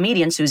 that's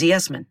comedian Susie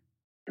Essman.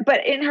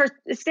 But in her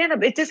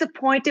stand-up, it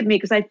disappointed me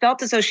because I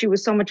felt as though she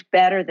was so much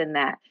better than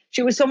that.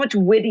 She was so much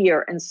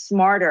wittier and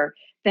smarter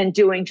than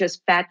doing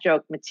just fat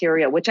joke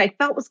material, which I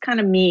felt was kind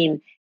of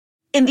mean.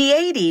 In the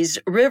 80s,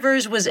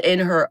 Rivers was in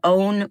her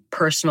own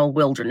personal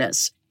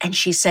wilderness, and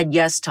she said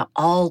yes to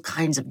all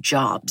kinds of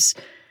jobs.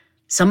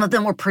 Some of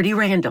them were pretty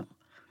random.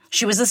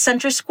 She was the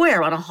center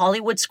square on a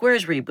Hollywood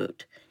Squares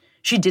reboot.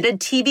 She did a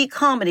TV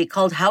comedy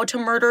called How to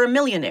Murder a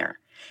Millionaire.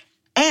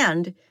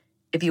 And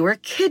if you were a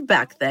kid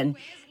back then,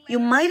 you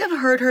might have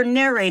heard her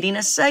narrating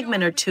a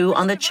segment or two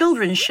on the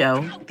children's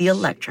show, The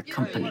Electric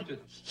Company.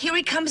 Here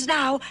he comes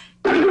now,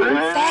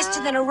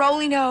 faster than a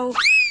rolling O,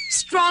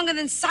 stronger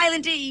than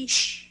silent E,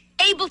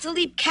 able to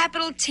leap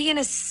capital T in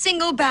a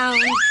single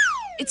bound.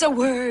 It's a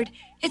word,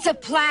 it's a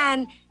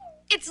plan,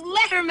 it's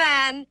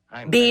Letterman.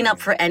 Being up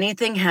for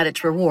anything had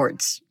its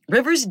rewards.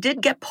 Rivers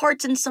did get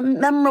parts in some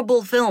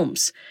memorable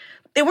films,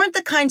 They weren't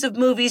the kinds of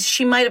movies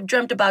she might have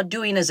dreamt about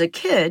doing as a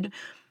kid,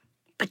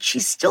 but she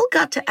still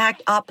got to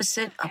act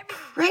opposite a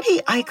pretty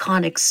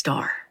iconic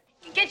star.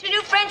 Get your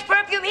new French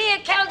perfume here,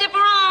 Cal de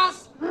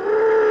France.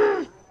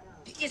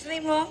 Is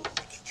something wrong?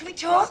 Can we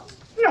talk?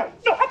 No,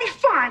 I'll be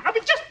fine. I'll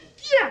be just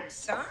bien.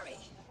 Sorry.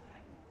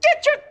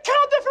 Get your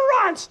Cal de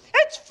France.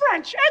 It's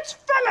French. It's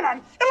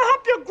feminine. It'll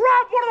help you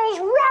grab one of those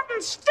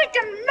rotten,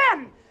 stinking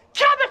men.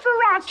 Cal de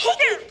France.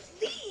 Hey,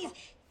 please.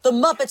 The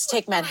Muppets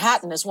Take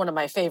Manhattan is one of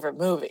my favorite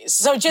movies.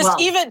 So just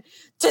even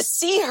to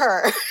see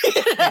her,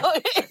 you know.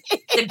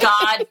 The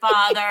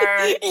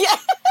Godfather.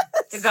 Yes.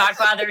 The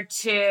Godfather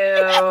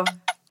 2.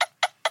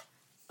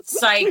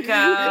 Psycho. Oh,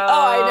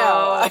 I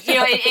know. You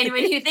know, and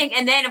when you think,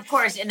 and then of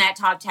course in that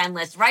top 10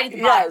 list, right at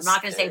the bottom, I'm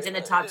not going to say it's in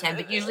the top 10,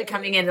 but usually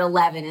coming in at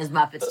 11 is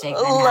Muppets Take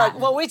Manhattan. Look,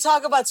 when we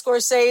talk about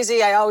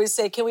Scorsese, I always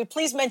say, can we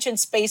please mention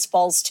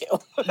Spaceballs too?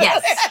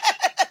 Yes.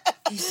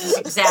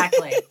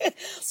 Exactly.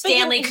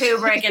 Stanley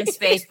Kubrick and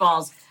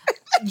Spaceballs.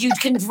 You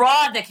can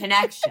draw the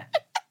connection.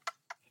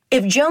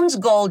 If Joan's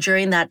goal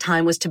during that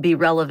time was to be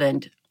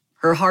relevant,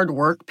 her hard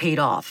work paid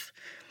off.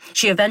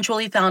 She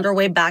eventually found her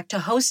way back to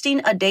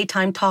hosting a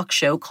daytime talk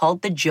show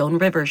called The Joan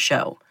Rivers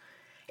Show.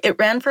 It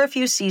ran for a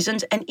few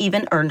seasons and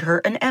even earned her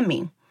an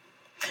Emmy.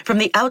 From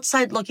the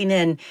outside looking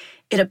in,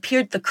 it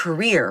appeared the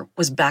career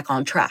was back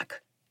on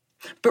track.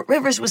 But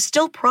Rivers was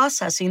still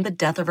processing the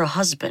death of her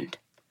husband.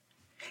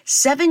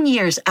 7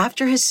 years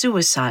after his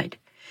suicide,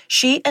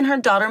 she and her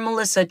daughter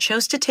Melissa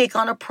chose to take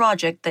on a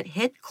project that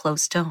hit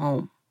close to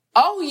home.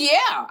 Oh,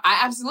 yeah. I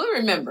absolutely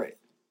remember it.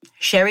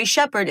 Sherry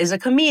Shepard is a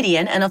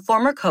comedian and a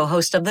former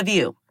co-host of The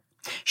View.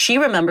 She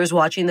remembers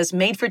watching this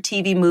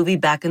made-for-TV movie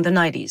back in the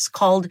 90s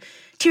called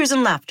Tears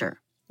and Laughter,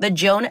 the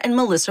Joan and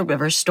Melissa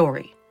Rivers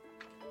story.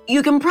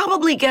 You can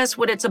probably guess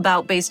what it's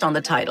about based on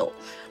the title,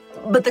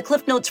 but the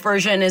Cliff Notes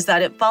version is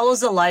that it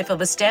follows the life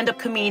of a stand-up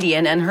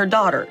comedian and her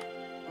daughter,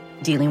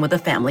 dealing with a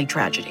family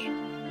tragedy.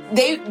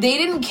 They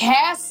didn't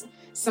cast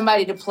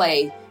somebody to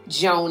play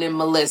Joan and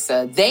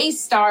Melissa. They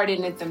starred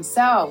in it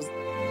themselves.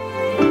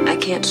 I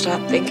can't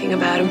stop thinking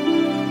about him.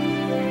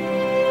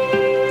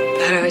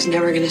 Thought I was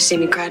never going to see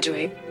me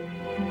graduate.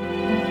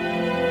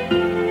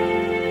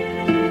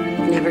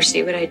 Never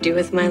see what I do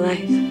with my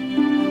life.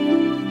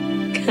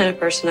 Kind of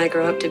person I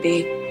grow up to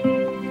be.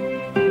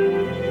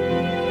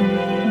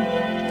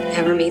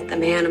 Never meet the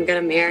man I'm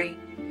going to marry.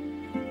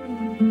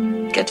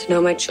 Get to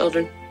know my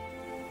children.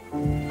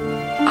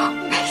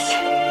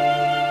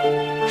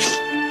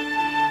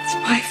 It's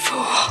my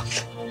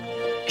fault.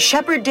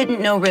 Shepard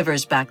didn't know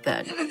Rivers back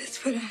then,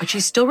 but she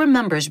still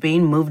remembers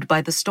being moved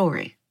by the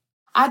story.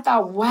 I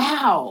thought,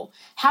 wow,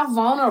 how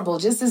vulnerable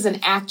just as an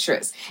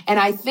actress. And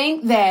I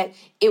think that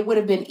it would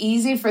have been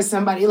easy for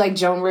somebody like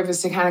Joan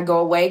Rivers to kind of go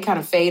away, kind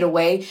of fade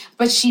away,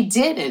 but she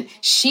didn't.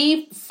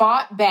 She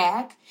fought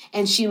back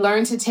and she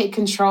learned to take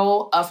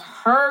control of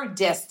her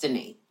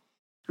destiny.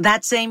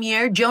 That same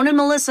year, Joan and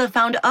Melissa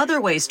found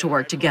other ways to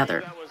work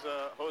together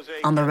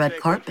on the red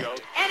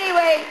carpet.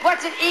 Anyway,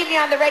 what's an evening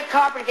on the red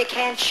carpet if you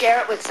can't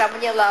share it with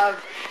someone you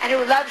love and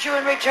who loves you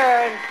in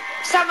return?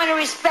 Someone who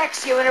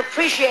respects you and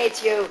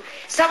appreciates you.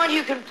 Someone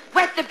you can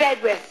wet the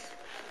bed with.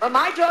 Well,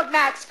 my dog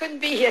Max couldn't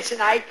be here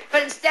tonight,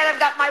 but instead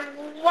I've got my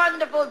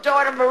wonderful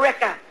daughter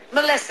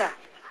Melissa.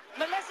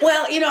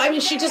 Well, you know, I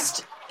mean,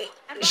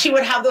 she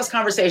would have those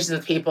conversations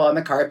with people on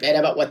the carpet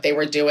about what they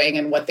were doing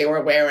and what they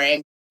were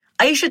wearing.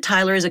 Aisha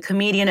Tyler is a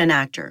comedian and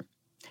actor.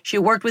 She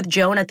worked with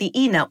Joan at the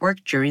E!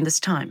 Network during this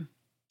time.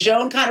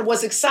 Joan kind of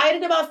was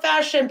excited about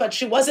fashion, but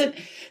she wasn't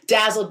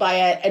dazzled by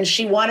it, and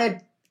she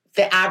wanted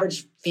the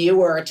average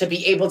viewer to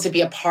be able to be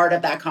a part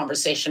of that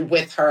conversation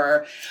with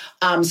her.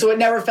 So it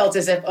never felt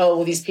as if, oh,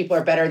 well, these people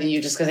are better than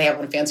you just because they have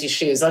on fancy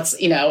shoes. Let's,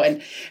 you know,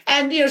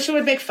 and you know, she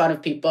would make fun of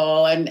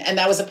people, and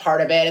that was a part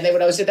of it. And they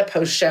would always do the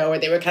post show where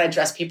they would kind of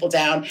dress people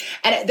down.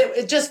 And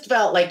it just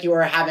felt like you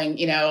were having,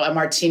 you know, a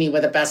martini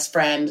with a best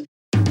friend.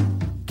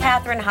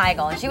 Katherine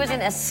Heigl, and she was in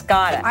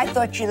Escada. I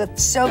thought she looked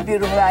so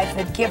beautiful. I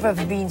could give her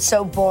for being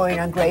so boring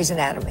on Grey's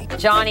Anatomy.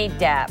 Johnny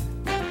Depp.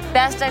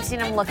 Best I've seen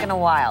him look in a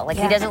while. Like,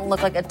 he doesn't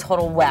look like a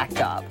total whack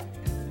job.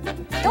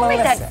 Don't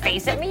make that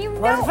face at me, you know.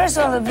 Well, first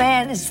of all, the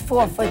man is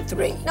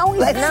 4'3". No, he's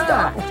Let's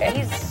not. Start.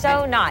 He's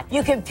so not.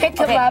 You can pick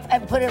him up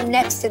and put him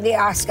next to the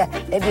Oscar.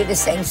 They'd be the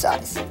same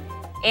size.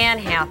 Anne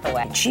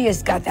Hathaway. She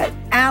has got that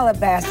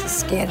alabaster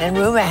skin, and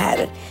rumor had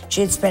it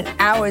she had spent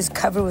hours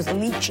covered with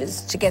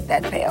leeches to get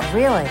that pale.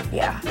 Really?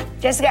 Yeah.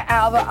 Jessica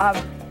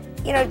Alba,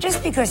 you know,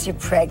 just because you're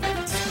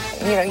pregnant,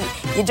 you know,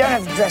 you don't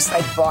have to dress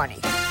like Barney.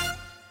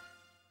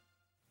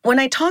 When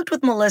I talked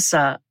with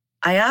Melissa,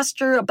 I asked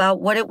her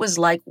about what it was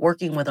like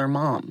working with her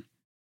mom.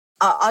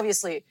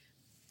 Obviously,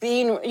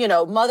 being, you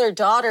know,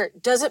 mother-daughter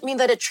doesn't mean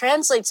that it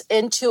translates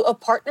into a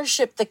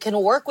partnership that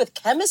can work with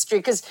chemistry,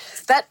 because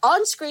that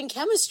on-screen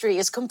chemistry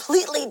is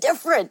completely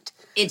different.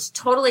 It's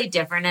totally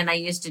different, and I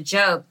used to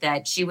joke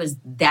that she was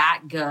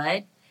that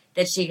good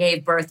that she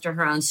gave birth to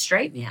her own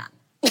straight man.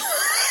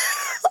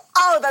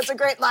 Oh, that's a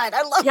great line.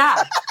 I love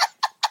that.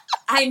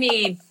 I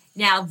mean,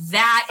 now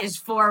that is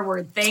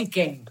forward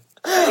thinking.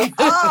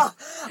 Oh.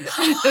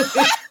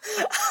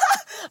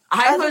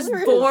 I was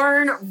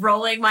born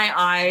rolling my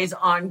eyes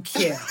on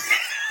cue.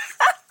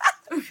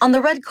 On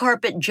the red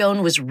carpet,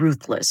 Joan was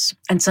ruthless,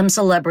 and some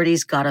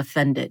celebrities got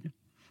offended.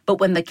 But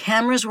when the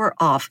cameras were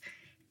off,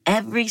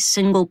 every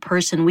single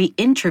person we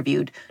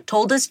interviewed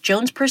told us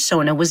Joan's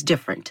persona was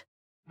different.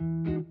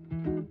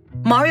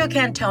 Mario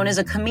Cantone is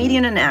a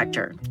comedian and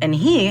actor, and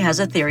he has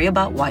a theory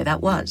about why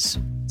that was.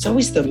 It's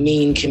always the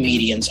mean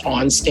comedians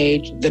on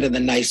stage that are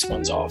the nice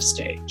ones off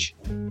stage.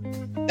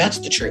 That's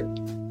the truth.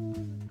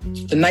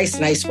 The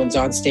nice ones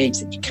on stage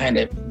that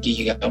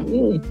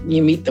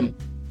you meet them,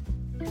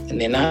 and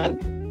they're not.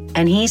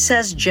 And he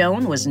says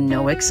Joan was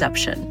no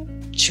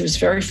exception. She was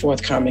very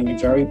forthcoming and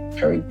very,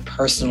 very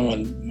personal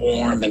and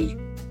warm, and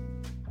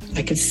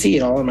I could see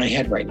it all in my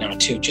head right now,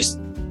 too, just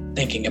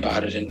thinking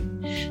about it.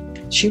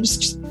 And she was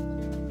just,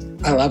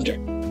 I loved her.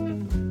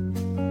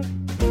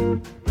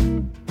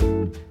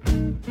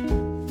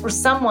 For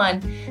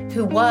someone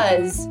who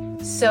was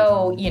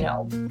so,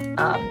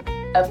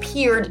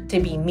 appeared to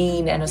be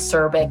mean and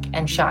acerbic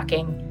and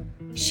shocking,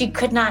 she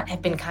could not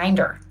have been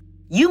kinder.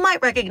 You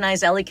might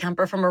recognize Ellie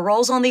Kemper from her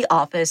roles on The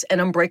Office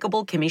and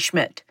Unbreakable Kimmy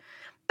Schmidt.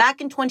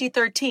 Back in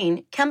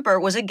 2013, Kemper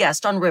was a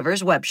guest on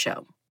Rivers' web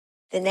show.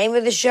 The name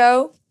of the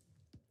show,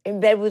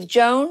 In Bed with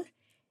Joan,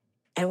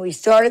 and we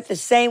started the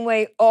same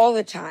way all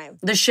the time.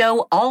 The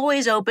show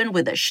always opened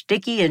with a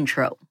shticky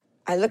intro.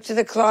 I look to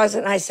the closet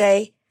and I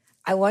say,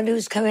 I wonder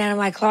who's coming out of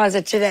my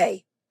closet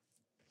today.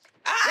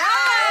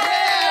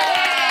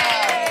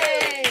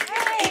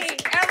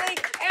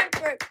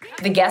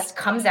 The guest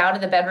comes out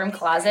of the bedroom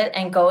closet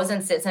and goes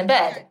and sits in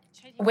bed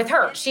with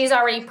her. She's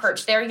already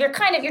perched there. You're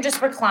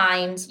just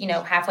reclined,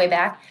 halfway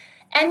back.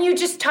 And you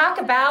just talk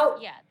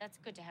about that's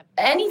good to have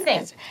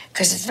anything.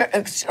 Because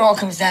it all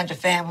comes down to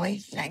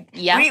family.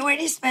 Yeah. Where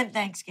do you spend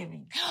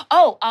Thanksgiving?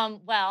 Well.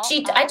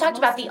 I talked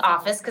about The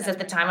Office because at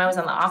the time I was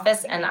on The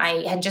Office and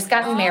I had just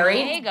gotten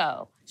married. There you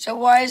go. So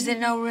why is there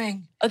no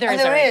ring? Oh,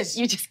 there is.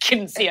 You just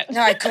couldn't see it.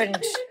 No, I couldn't.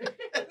 It's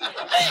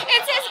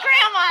his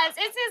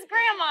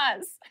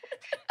grandma's.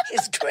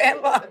 His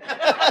grandma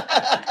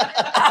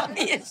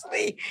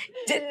obviously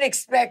didn't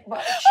expect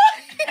much.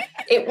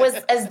 It was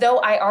as though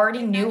I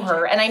already knew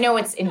her. And I know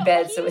it's in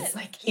bed, so it's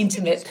like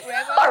intimate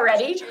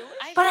already.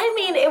 But I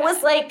mean, it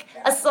was like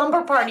a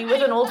slumber party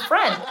with an old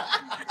friend.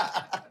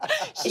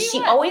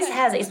 She always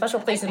has a special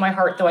place in my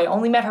heart, though I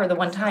only met her the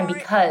one time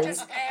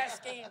because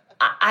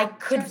I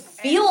could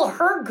feel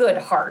her good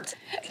heart.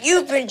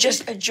 You've been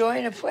just a joy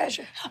and a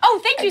pleasure. Oh,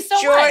 thank you so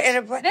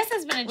much. This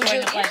has been a joy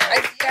and a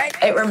pleasure.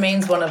 It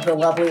remains one of the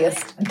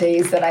loveliest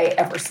days that I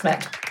ever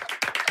spent.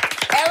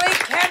 Ellie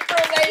Kemper,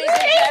 ladies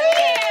and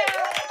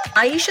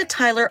gentlemen. Aisha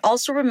Tyler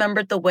also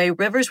remembered the way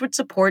Rivers would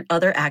support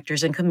other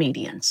actors and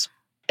comedians.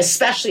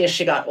 Especially as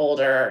she got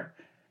older,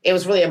 it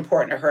was really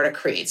important to her to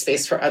create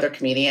space for other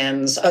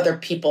comedians, other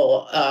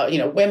people,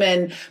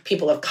 women,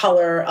 people of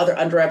color, other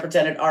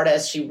underrepresented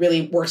artists. She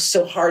really worked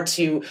so hard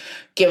to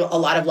give a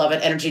lot of love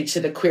and energy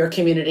to the queer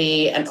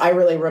community. And I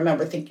really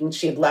remember thinking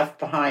she had left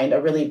behind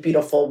a really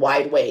beautiful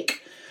wide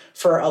wake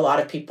for a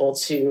lot of people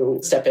to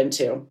step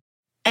into.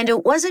 And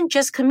it wasn't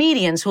just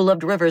comedians who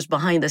loved Rivers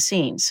behind the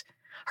scenes.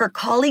 Her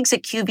colleagues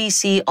at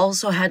QVC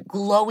also had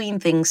glowing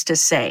things to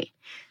say.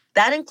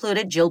 That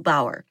included Jill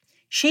Bauer.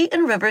 She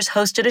and Rivers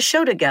hosted a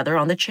show together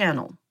on the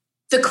channel.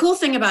 The cool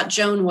thing about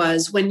Joan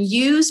was when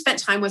you spent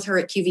time with her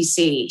at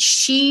QVC,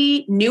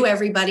 she knew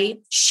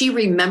everybody. She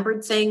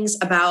remembered things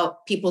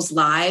about people's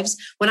lives.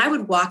 When I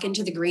would walk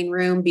into the green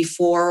room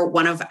before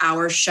one of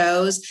our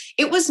shows,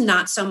 it was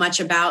not so much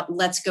about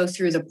let's go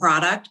through the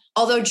product,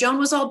 although Joan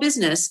was all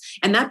business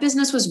and that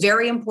business was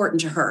very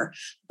important to her.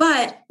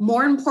 But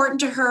more important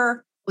to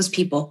her was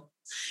people.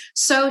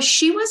 So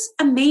she was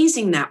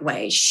amazing that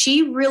way.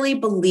 She really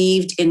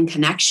believed in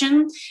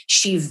connection.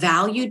 She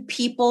valued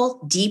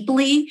people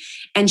deeply,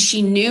 and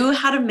she knew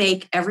how to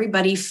make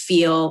everybody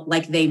feel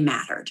like they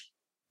mattered.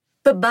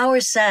 But Bauer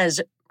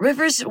says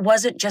Rivers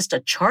wasn't just a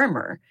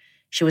charmer.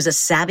 She was a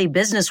savvy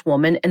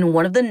businesswoman and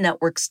one of the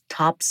network's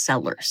top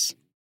sellers.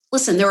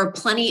 Listen, there were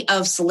plenty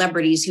of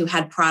celebrities who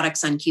had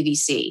products on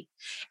QVC,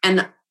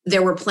 and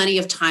there were plenty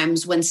of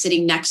times when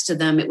sitting next to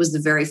them, it was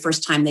the very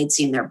first time they'd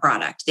seen their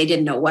product. They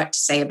didn't know what to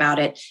say about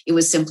it. It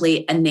was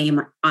simply a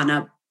name on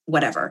a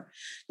whatever.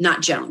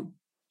 Not Joan.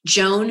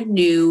 Joan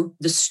knew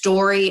the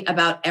story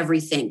about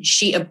everything.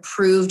 She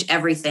approved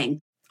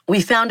everything.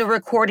 We found a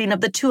recording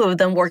of the two of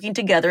them working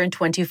together in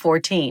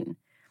 2014.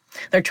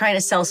 They're trying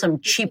to sell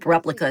some cheap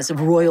replicas of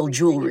royal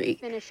jewelry,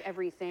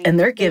 and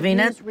they're giving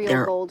it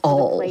their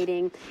all.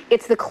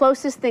 It's the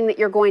closest thing that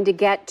you're going to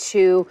get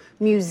to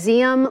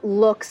museum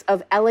looks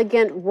of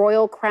elegant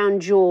royal crown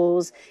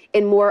jewels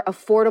in more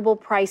affordable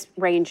price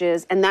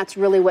ranges, and that's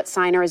really what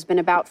Signer has been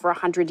about for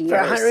 100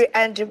 years.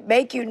 And to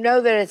make you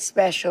know that it's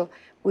special,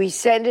 we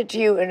send it to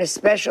you in a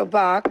special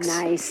box.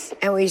 Nice.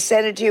 And we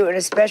send it to you in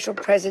a special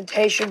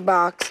presentation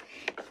box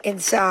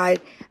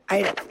inside.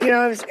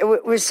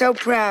 We're so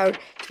proud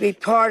to be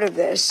part of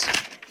this,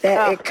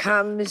 that it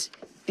comes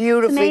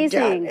beautifully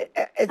done.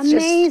 It's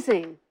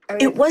amazing.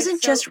 It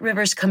wasn't just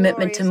Rivers'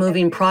 commitment to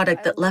moving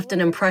product that left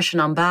an impression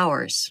on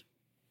Bowers.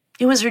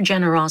 It was her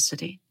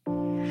generosity.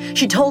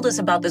 She told us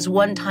about this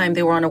one time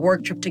they were on a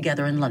work trip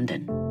together in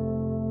London.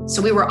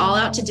 So we were all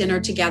out to dinner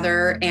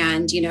together,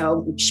 and,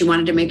 she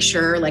wanted to make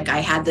sure like I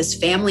had this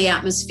family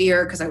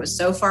atmosphere because I was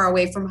so far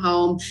away from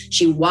home.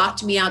 She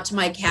walked me out to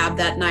my cab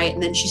that night,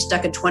 and then she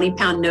stuck a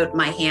 20-pound note in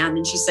my hand,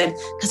 and she said,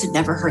 because it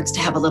never hurts to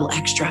have a little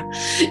extra.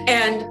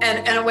 And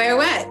away I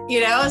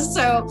went,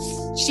 So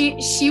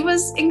she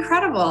was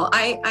incredible.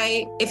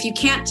 I if you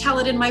can't tell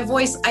it in my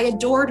voice, I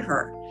adored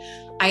her.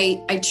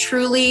 I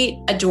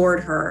truly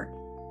adored her.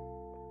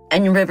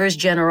 And Rivers'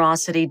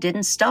 generosity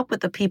didn't stop with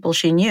the people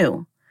she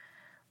knew.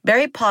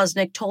 Barry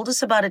Posnick told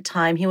us about a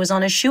time he was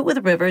on a shoot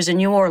with Rivers in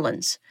New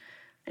Orleans,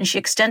 and she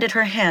extended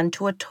her hand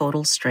to a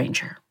total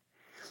stranger.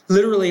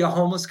 Literally a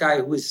homeless guy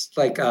who was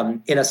like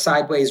in a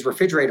sideways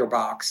refrigerator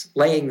box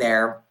laying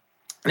there.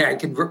 And I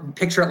could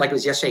picture it like it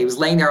was yesterday. He was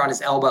laying there on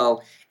his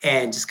elbow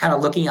and just kind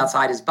of looking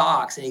outside his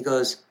box. And he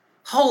goes,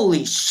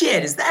 "Holy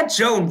shit, is that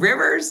Joan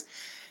Rivers?"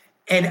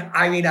 And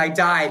I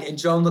died. And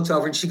Joan looks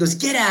over and she goes,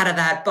 "Get out of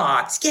that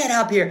box. Get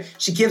up here."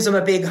 She gives him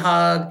a big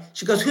hug.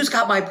 She goes, "Who's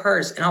got my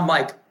purse?" And I'm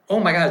like, oh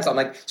my God. So I'm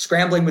like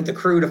scrambling with the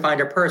crew to find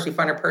her purse. We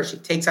find her purse. She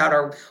takes out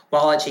her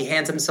wallet. She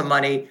hands him some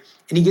money.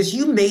 And he goes,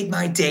 "You made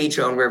my day,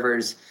 Joan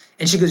Rivers."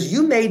 And she goes,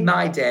 "You made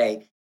my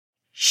day."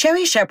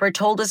 Sherry Shepard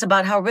told us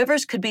about how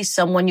Rivers could be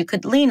someone you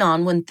could lean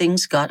on when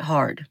things got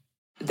hard.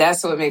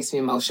 That's what makes me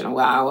emotional.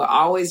 What I will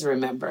always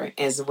remember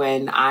is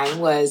when I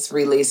was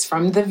released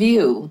from The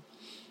View,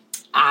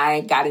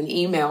 I got an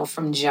email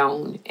from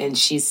Joan, and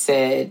she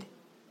said,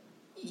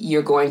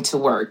 "You're going to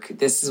work.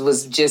 This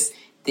was just,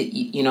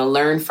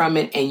 learn from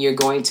it, and you're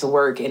going to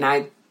work." And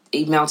I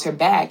emailed her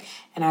back,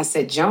 and I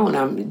said, "Joan,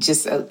 I'm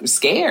just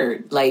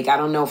scared. Like, I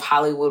don't know if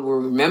Hollywood will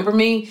remember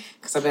me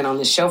because I've been on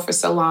the show for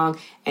so long."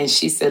 And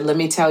she said, "Let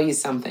me tell you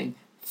something.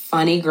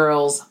 Funny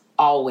girls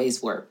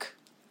always work."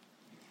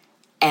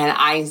 And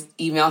I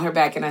emailed her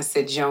back, and I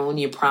said, "Joan,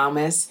 you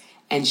promise?"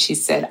 And she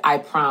said, "I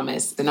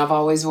promise." And I've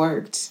always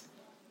worked.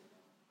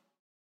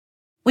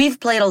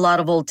 We've played a lot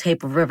of old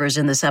tape of Rivers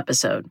in this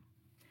episode,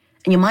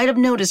 and you might have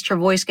noticed her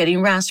voice getting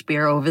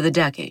raspier over the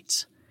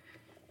decades.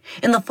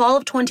 In the fall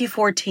of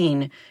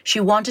 2014, she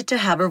wanted to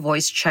have her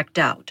voice checked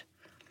out,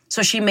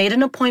 so she made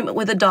an appointment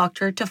with a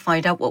doctor to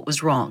find out what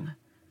was wrong.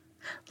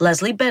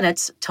 Leslie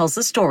Bennett tells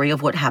the story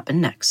of what happened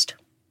next.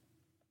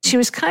 She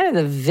was kind of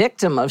the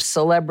victim of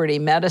celebrity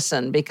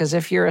medicine, because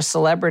if you're a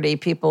celebrity,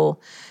 people,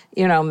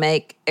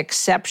 make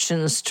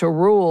exceptions to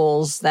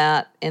rules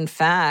that, in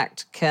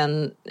fact,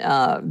 can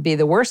be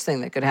the worst thing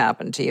that could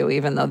happen to you,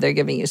 even though they're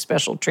giving you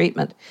special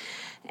treatment.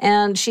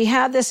 And she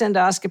had this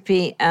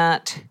endoscopy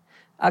at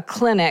a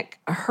clinic.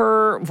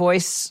 Her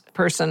voice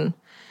person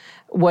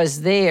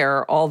was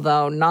there,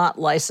 although not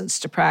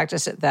licensed to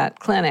practice at that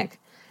clinic.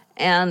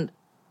 And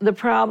the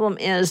problem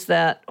is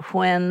that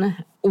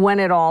when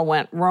it all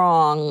went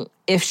wrong,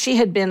 if she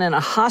had been in a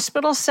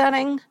hospital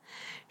setting,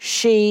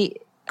 she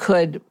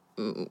could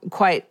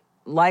quite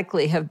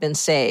likely have been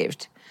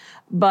saved.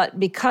 But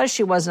because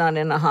she was not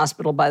in a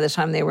hospital, by the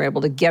time they were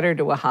able to get her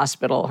to a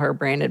hospital, her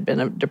brain had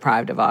been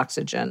deprived of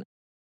oxygen.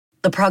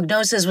 The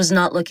prognosis was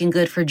not looking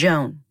good for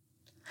Joan.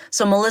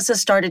 So Melissa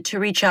started to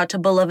reach out to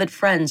beloved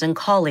friends and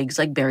colleagues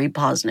like Barry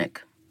Posnick.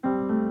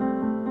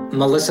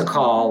 Melissa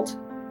called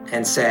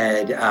and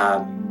said,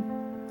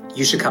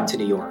 "You should come to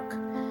New York."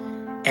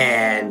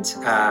 And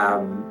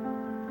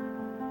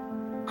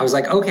I was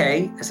like,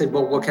 "Okay." I said,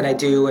 "Well, what can I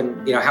do?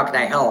 And, how can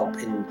I help?"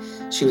 And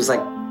she was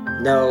like,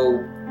 "No,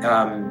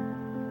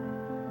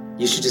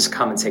 you should just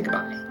come and say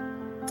goodbye."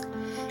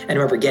 And I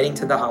remember getting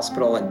to the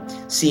hospital and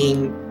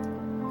seeing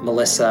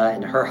Melissa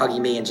and her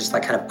hugging me and just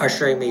like kind of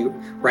ushering me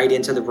right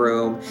into the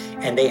room.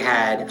 And they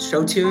had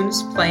show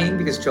tunes playing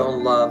because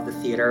Joan loved the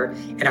theater.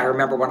 And I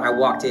remember when I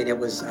walked in, it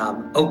was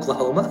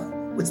Oklahoma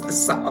was the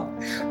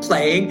song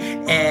playing.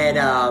 And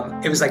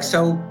it was like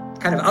so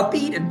kind of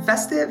upbeat and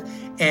festive.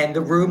 And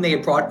the room, they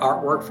had brought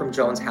artwork from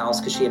Joan's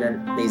house because she had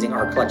an amazing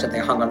art collection they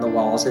hung on the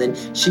walls. And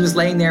then she was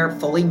laying there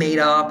fully made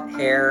up,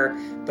 hair,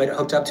 but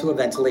hooked up to a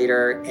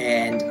ventilator.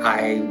 And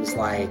I was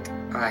like,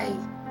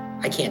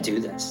 I can't do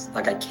this.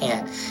 Like, I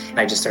can't. And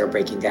I just started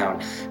breaking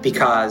down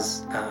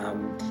because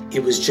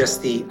it was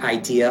just the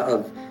idea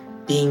of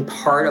being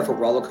part of a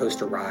roller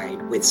coaster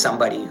ride with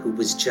somebody who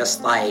was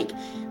just like,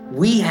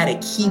 we had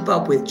to keep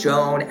up with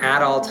Joan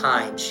at all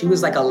times. She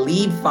was like a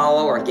lead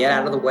follow or get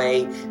out of the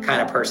way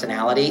kind of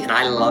personality, and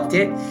I loved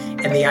it.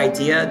 And the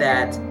idea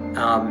that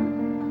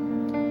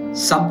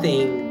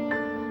something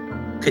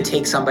could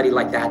take somebody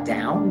like that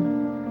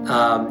down,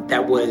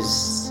 that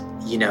was,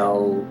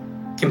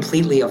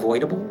 completely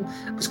avoidable,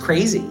 was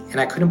crazy.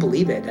 And I couldn't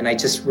believe it. And I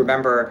just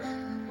remember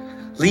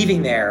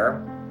leaving there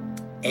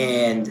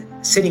and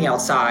sitting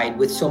outside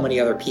with so many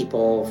other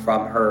people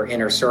from her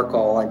inner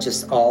circle and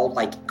just all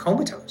like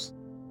comatose.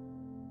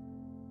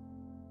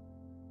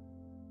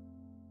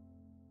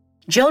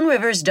 Joan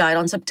Rivers died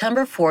on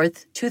September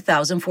 4th,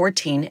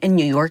 2014 in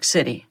New York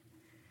City.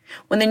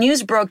 When the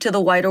news broke to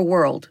the wider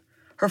world,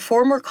 her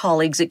former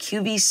colleagues at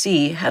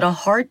QVC had a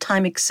hard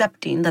time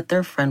accepting that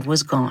their friend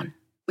was gone.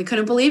 We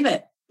couldn't believe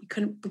it. We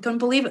couldn't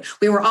believe it.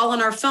 We were all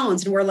on our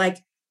phones and we're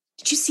like,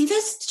 did you see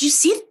this? Did you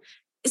see it?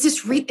 Is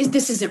this real?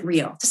 This isn't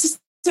real. This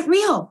isn't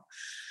real.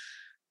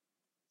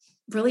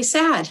 Really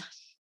sad.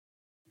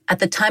 At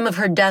the time of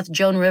her death,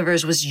 Joan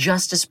Rivers was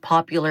just as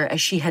popular as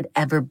she had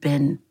ever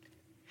been.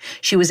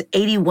 She was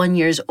 81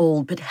 years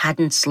old, but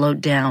hadn't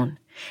slowed down.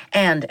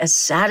 And as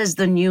sad as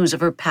the news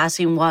of her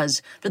passing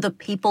was for the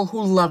people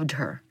who loved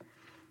her,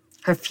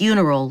 her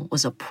funeral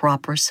was a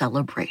proper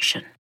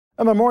celebration.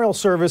 A memorial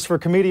service for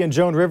comedian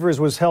Joan Rivers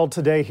was held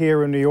today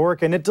here in New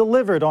York, and it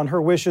delivered on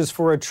her wishes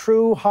for a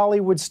true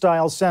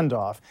Hollywood-style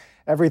send-off.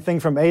 Everything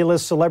from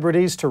A-list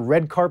celebrities to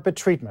red carpet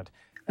treatment.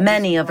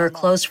 Many of her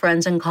close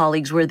friends and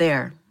colleagues were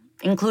there,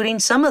 including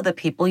some of the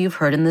people you've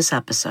heard in this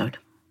episode.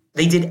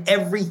 They did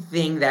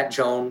everything that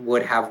Joan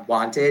would have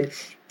wanted,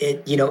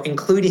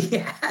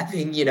 including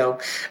having,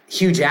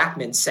 Hugh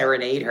Jackman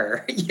serenade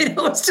her.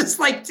 It's just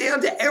like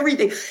down to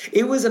everything.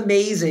 It was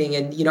amazing.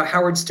 And,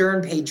 Howard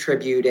Stern paid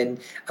tribute.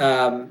 And,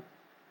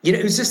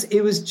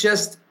 it was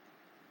just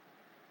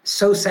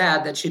so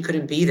sad that she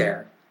couldn't be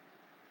there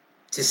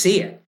to see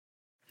it.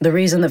 The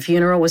reason the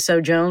funeral was so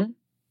Joan?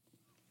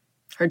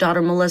 Her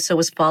daughter Melissa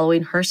was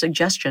following her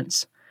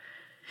suggestions.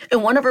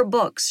 In one of her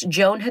books,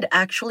 Joan had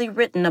actually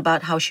written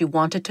about how she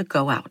wanted to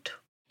go out.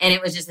 And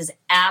it was just this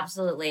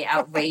absolutely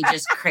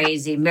outrageous,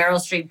 crazy Meryl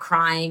Streep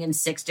crying in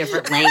 6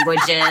 different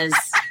languages.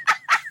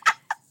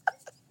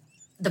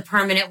 The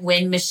permanent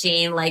wind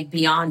machine like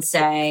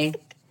Beyonce.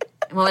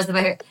 And what was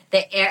the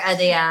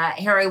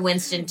Harry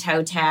Winston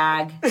toe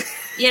tag?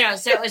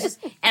 So it was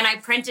just, and I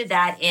printed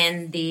that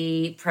in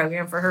the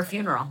program for her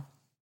funeral.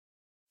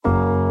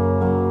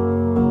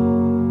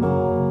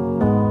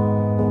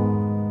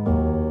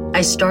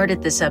 I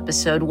started this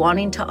episode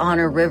wanting to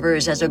honor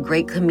Rivers as a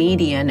great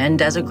comedian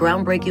and as a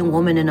groundbreaking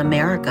woman in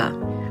America.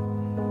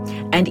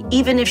 And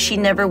even if she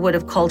never would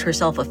have called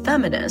herself a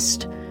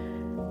feminist,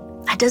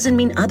 that doesn't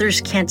mean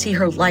others can't see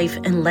her life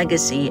and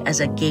legacy as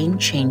a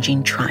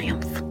game-changing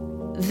triumph.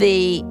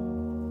 The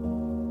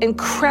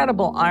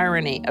incredible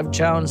irony of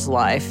Joan's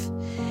life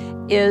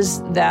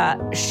is that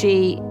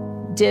she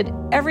did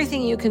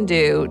everything you can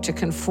do to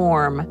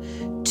conform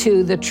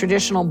to the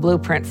traditional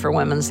blueprint for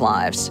women's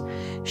lives.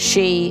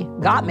 She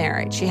got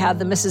married. She had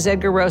the Mrs.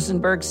 Edgar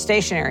Rosenberg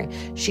stationery.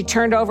 She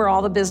turned over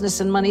all the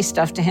business and money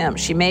stuff to him.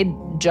 She made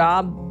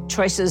job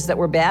choices that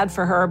were bad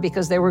for her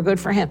because they were good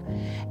for him.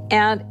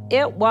 And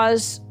it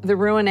was the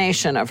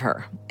ruination of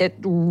her. It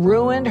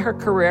ruined her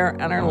career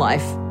and her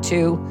life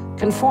to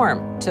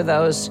conform to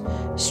those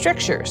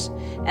strictures.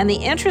 And the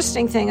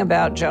interesting thing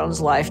about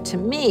Joan's life to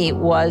me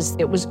was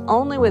it was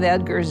only with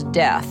Edgar's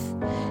death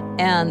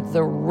and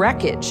the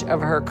wreckage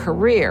of her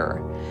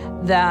career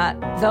that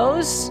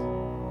those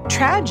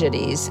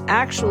tragedies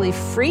actually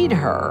freed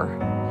her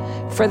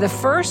for the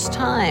first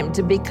time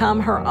to become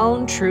her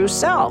own true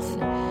self.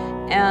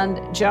 And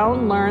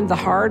Joan learned the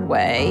hard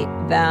way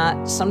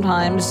that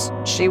sometimes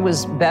she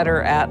was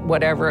better at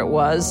whatever it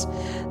was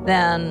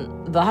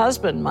than the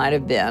husband might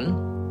have been,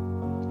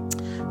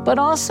 but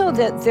also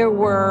that there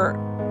were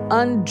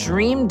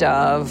undreamed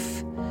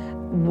of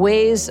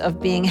ways of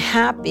being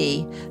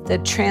happy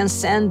that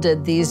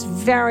transcended these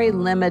very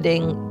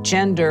limiting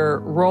gender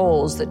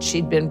roles that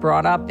she'd been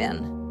brought up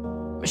in.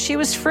 She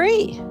was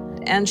free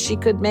and she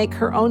could make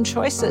her own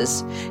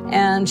choices,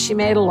 and she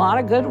made a lot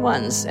of good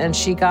ones, and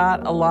she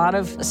got a lot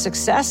of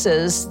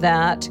successes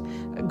that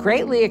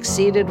greatly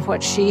exceeded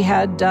what she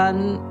had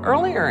done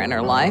earlier in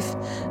her life,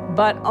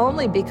 but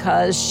only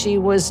because she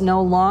was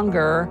no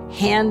longer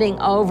handing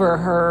over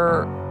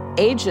her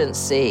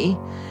agency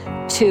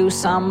to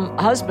some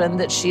husband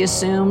that she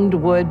assumed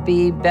would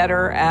be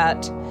better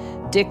at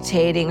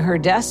dictating her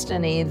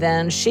destiny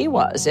than she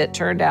was. It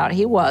turned out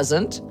he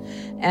wasn't,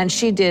 and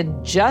she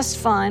did just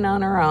fine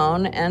on her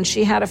own, and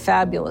she had a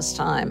fabulous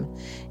time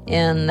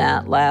in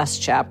that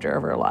last chapter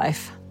of her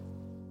life.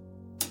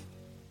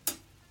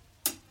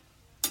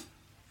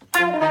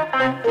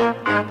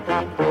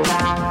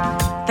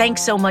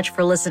 Thanks so much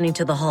for listening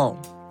to The Hull.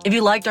 If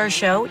you liked our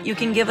show, you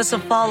can give us a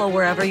follow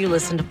wherever you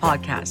listen to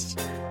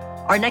podcasts.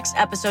 Our next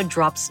episode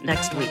drops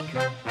next week.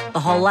 The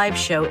Hull Live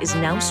show is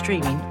now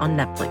streaming on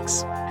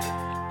Netflix.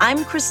 I'm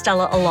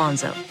Cristela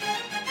Alonzo.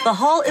 The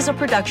Hull is a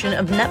production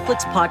of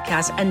Netflix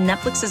Podcasts and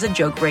Netflix is a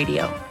Joke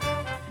Radio.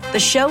 The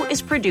show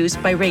is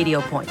produced by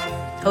Radio Point,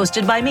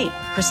 hosted by me,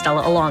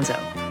 Cristela Alonzo.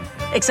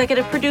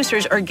 Executive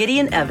producers are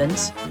Gideon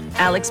Evans,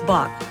 Alex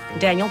Bach,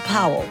 Daniel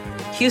Powell,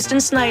 Houston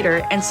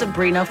Snyder, and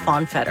Sabrina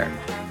Fonfetter.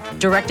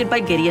 Directed by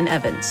Gideon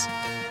Evans.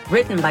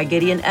 Written by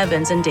Gideon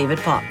Evans and David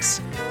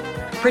Fox.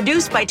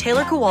 Produced by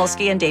Taylor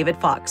Kowalski and David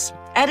Fox.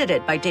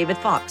 Edited by David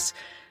Fox.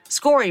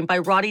 Scoring by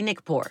Roddy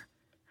Nickpour.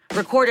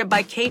 Recorded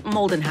by Kate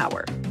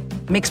Moldenhauer.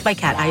 Mixed by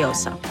Kat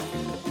Iosa.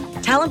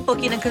 Talent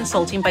booking and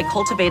consulting by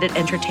Cultivated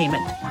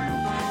Entertainment.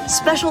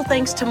 Special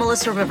thanks to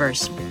Melissa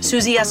Rivers,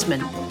 Susie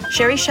Essman,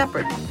 Sherry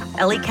Shepard,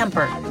 Ellie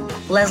Kemper,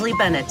 Leslie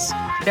Bennett,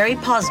 Barry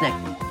Posnick,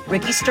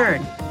 Ricky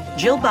Stern,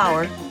 Jill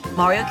Bauer,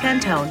 Mario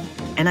Cantone,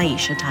 and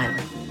Aisha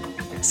Tyler.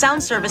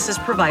 Sound services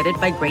provided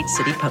by Great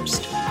City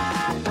Post.